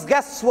of these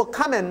guests were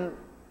coming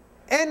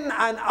in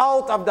and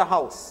out of the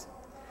house.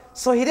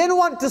 So he didn't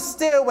want to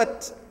stay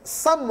with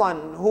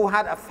someone who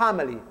had a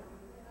family,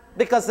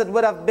 because it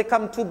would have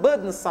become too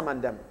burdensome on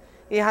them.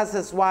 He has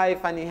his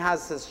wife and he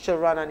has his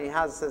children and he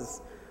has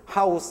his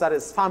house that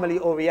is family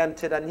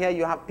oriented, and here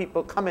you have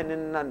people coming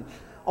in and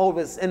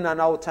always in and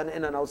out and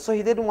in and out. So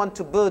he didn't want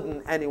to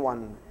burden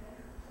anyone.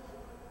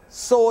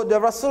 So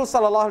the Rasul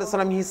sallallahu alaihi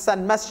wasallam, he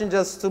sent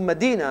messengers to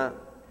Medina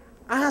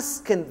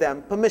asking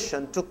them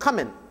permission to come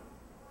in.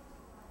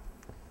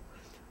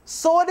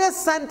 So they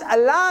sent a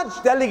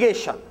large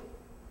delegation,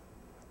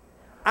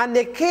 and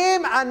they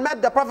came and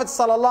met the Prophet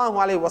sallallahu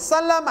alaihi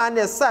wasallam, and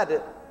they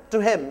said to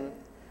him,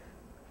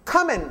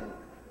 come in,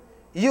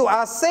 you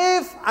are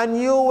safe and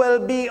you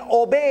will be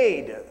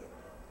obeyed.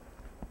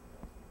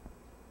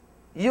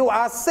 You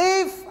are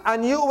safe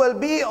and you will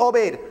be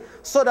obeyed.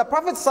 So the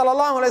Prophet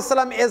sallallahu alaihi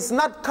wasallam is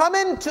not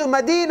coming to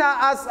Medina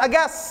as a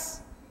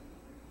guest.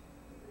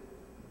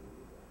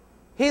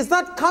 He's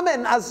not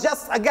coming as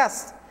just a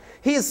guest.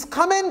 He's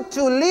coming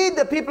to lead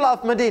the people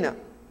of Medina.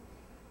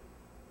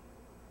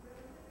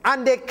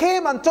 And they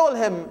came and told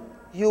him,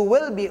 you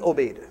will be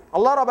obeyed.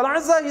 Allah Rabbul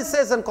Izzah, he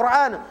says in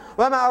Quran,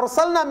 وَمَا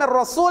أَرْسَلْنَا مِن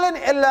رَسُولٍ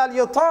إِلَّا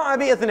لِيُطَاعَ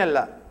بِإِذْنِ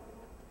اللَّهِ.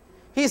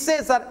 He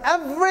says that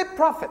every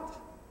prophet,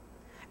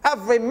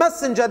 every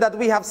messenger that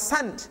we have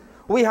sent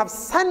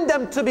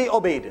them to be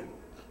obeyed.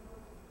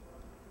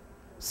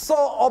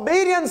 So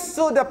obedience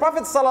to the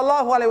Prophet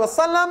sallallahu alaihi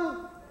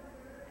wasallam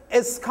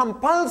is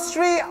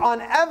compulsory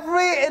on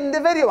every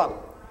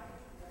individual.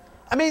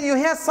 I mean, you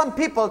hear some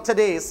people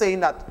today saying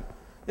that,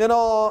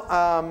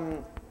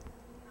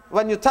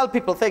 when you tell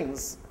people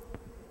things,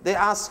 they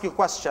ask you a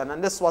question,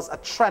 and this was a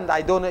trend.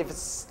 I don't know if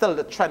it's still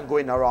the trend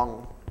going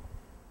around.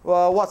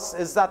 Well,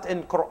 is that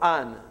in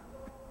Quran?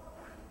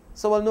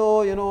 So, well,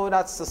 no,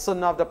 that's the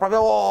sunnah of the Prophet.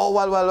 Oh,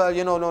 well,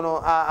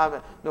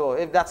 no,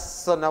 if that's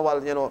sunnah,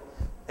 well,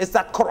 is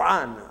that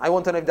Quran? I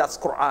want to know if that's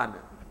Quran.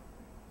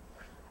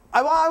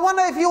 I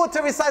wonder if you were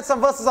to recite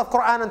some verses of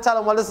Quran and tell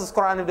them, well, this is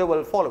Quran, if they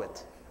will follow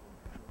it.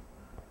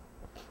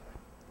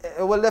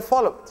 Will they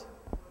follow it?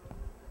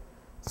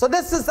 So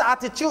this is the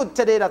attitude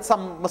today that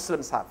some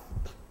Muslims have.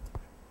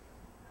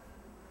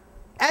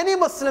 Any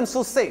Muslim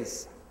who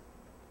says,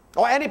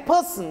 or any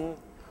person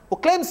who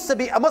claims to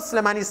be a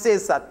Muslim and he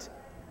says that,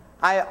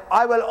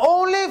 I will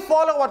only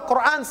follow what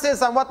Quran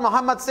says and what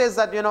Muhammad says,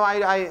 that,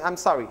 I'm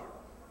sorry,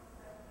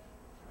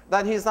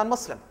 that he is not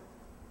Muslim.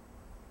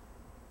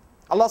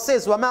 Allah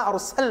says, وَمَا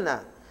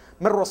أَرْسَلْنَا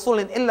مِن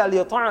رَسُولٍ إِلَّا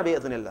لِيُطَاعَ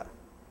بِإِذْنِ اللَّهِ.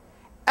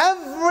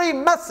 Every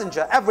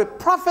messenger, every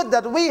prophet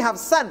that we have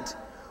sent,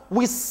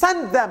 we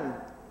send them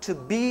to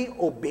be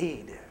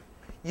obeyed.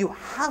 You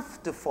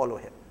have to follow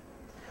him.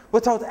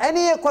 Without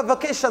any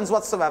equivocations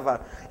whatsoever,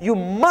 you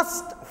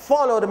must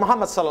follow the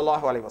Muhammad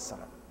sallallahu alaihi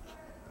wasallam.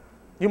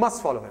 You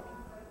must follow him.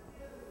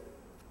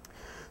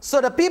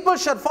 So the people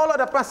should follow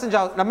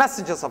the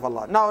messengers of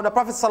Allah. Now the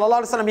Prophet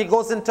sallallahu alaihi wasallam, he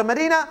goes into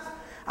Medina.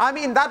 I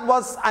mean, that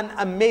was an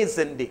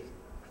amazing day.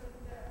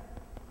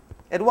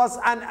 It was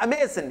an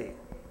amazing day.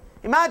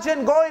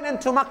 Imagine going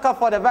into Mecca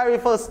for the very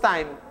first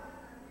time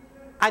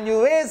and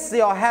you raise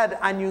your head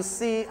and you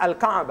see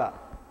Al-Kaaba.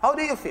 How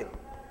do you feel?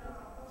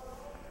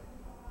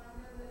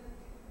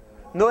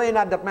 Knowing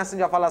that the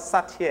Messenger of Allah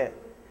sat here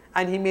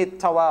and he made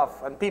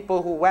tawaf, and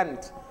people who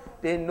went,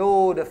 they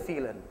know the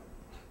feeling.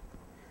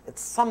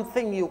 It's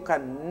something you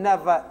can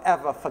never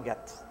ever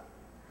forget.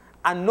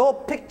 And no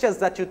pictures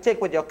that you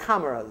take with your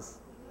cameras,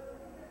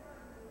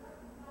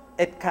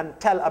 it can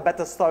tell a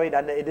better story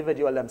than the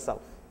individual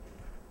themselves.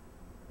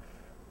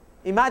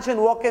 Imagine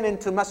walking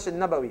into Masjid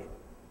Nabi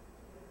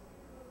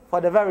for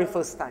the very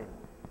first time.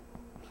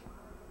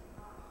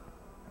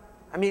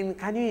 I mean,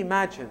 can you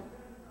imagine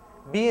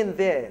being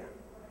there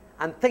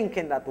and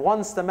thinking that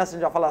once the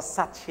Messenger of Allah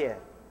sat here,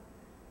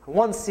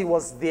 once he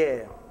was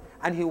there,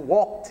 and he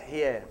walked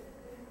here,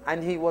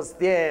 and he was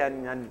there,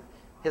 and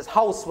his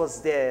house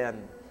was there,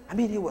 and I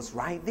mean, he was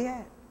right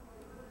there.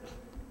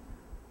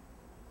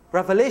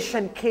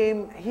 Revelation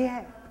came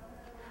here.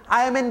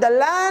 I am in the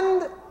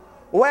land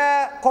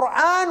where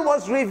Quran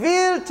was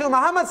revealed to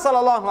Muhammad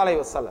sallallahu alaihi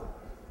wasallam.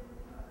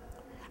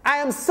 I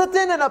am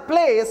sitting in a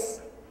place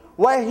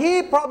where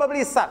he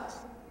probably sat.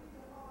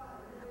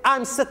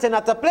 I'm sitting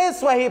at a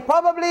place where he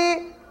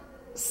probably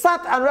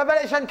sat and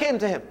revelation came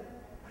to him.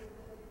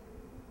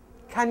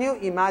 Can you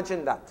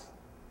imagine that?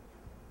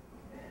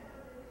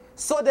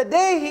 So the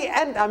day he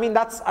entered, I mean,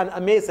 that's an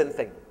amazing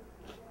thing.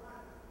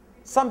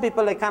 Some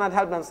people, they cannot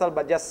help themselves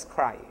but just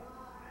cry.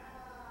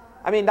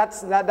 I mean,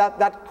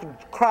 that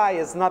cry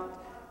is not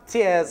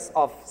tears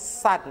of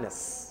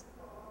sadness.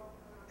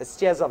 It's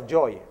tears of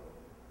joy.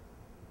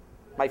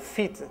 My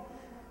feet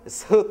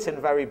is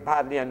hurting very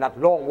badly, and that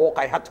long walk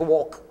I had to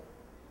walk.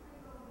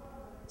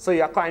 So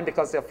you are crying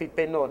because your feet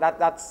pain. No,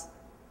 that's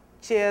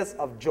tears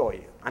of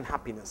joy and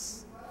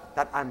happiness.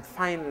 That I'm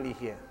finally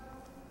here.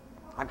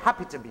 I'm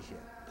happy to be here.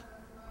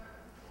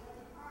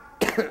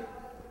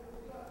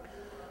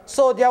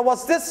 So there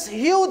was this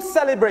huge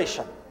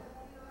celebration.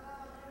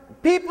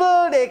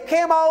 People, they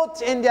came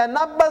out in their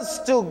numbers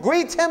to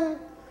greet him.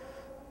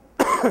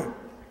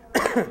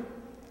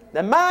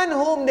 The man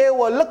whom they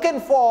were looking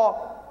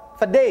for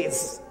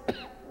days,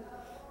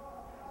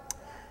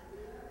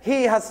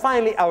 he has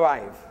finally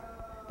arrived.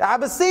 The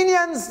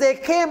Abyssinians, they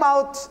came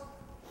out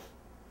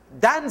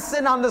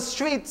dancing on the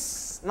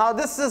streets. Now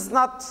this is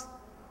not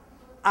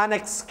an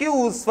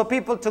excuse for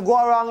people to go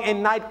around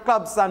in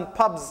nightclubs and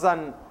pubs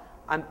and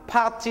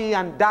party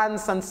and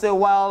dance and say,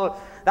 well,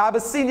 the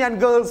Abyssinian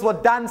girls were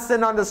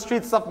dancing on the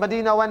streets of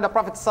Medina when the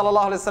Prophet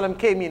ﷺ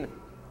came in.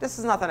 This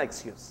is not an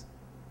excuse.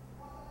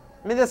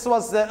 I mean, this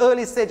was the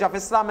early stage of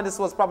Islam, and this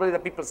was probably the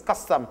people's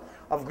custom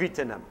of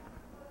greeting them.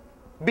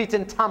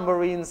 Beating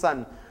tambourines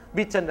and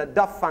beating the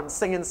duff and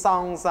singing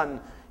songs and,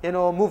 you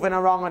know, moving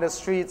around on the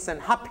streets and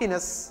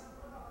happiness.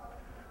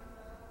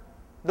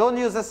 Don't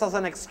use this as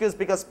an excuse,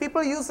 because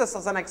people use this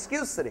as an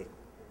excuse today.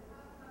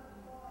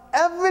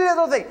 Every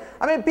little thing.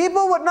 I mean,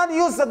 people would not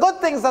use the good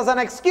things as an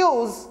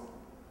excuse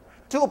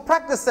to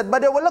practice it,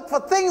 but they will look for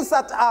things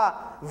that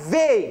are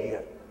vague.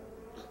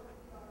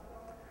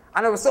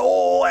 And they will say,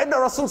 oh, and the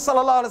Rasul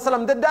sallallahu alaihi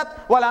wasallam did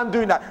that, well, I'm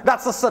doing that.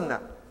 That's a sunnah.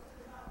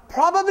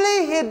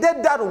 Probably he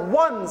did that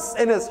once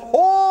in his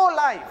whole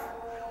life.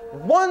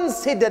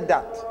 Once he did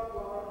that.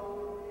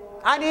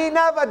 And he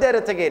never did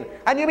it again.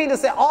 And you mean to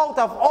say, out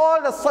of all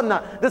the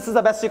sunnah, this is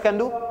the best you can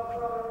do?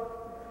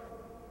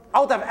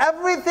 Out of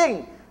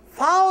everything,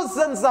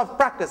 thousands of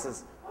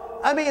practices.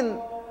 I mean,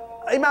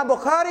 Imam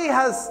Bukhari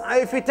has,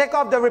 if we take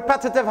off the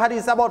repetitive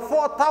hadiths, about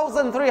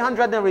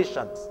 4,300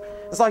 narrations.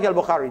 Sahih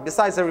al-Bukhari,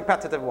 besides the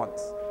repetitive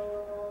ones.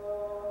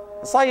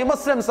 Sahih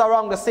Muslims are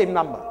around the same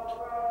number.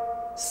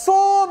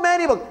 So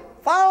many books,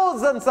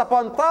 thousands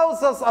upon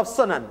thousands of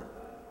sunan.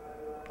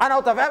 And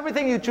out of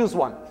everything you choose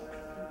one.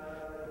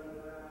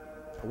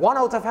 One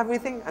out of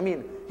everything? I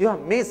mean, you're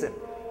amazing.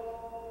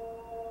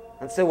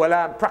 And say, well,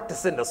 I'm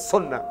practicing the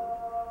sunnah.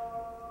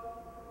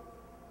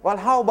 Well,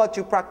 how about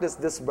you practice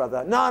this,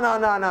 brother? No.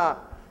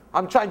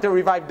 I'm trying to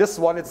revive this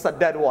one. It's a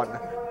dead one.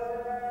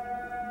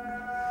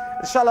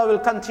 Inshallah, we'll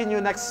continue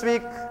next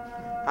week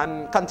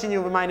and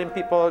continue reminding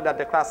people that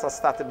the class has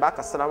started back.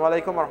 Assalamu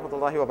alaikum wa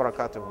rahmatullahi wa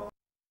barakatuh.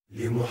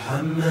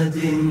 لمحمد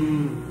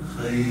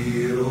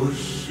خير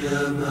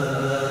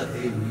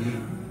الشمائل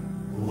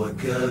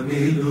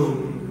وكامل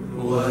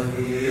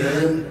وهي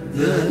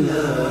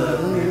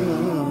الدلائل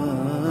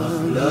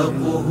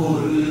أخلاقه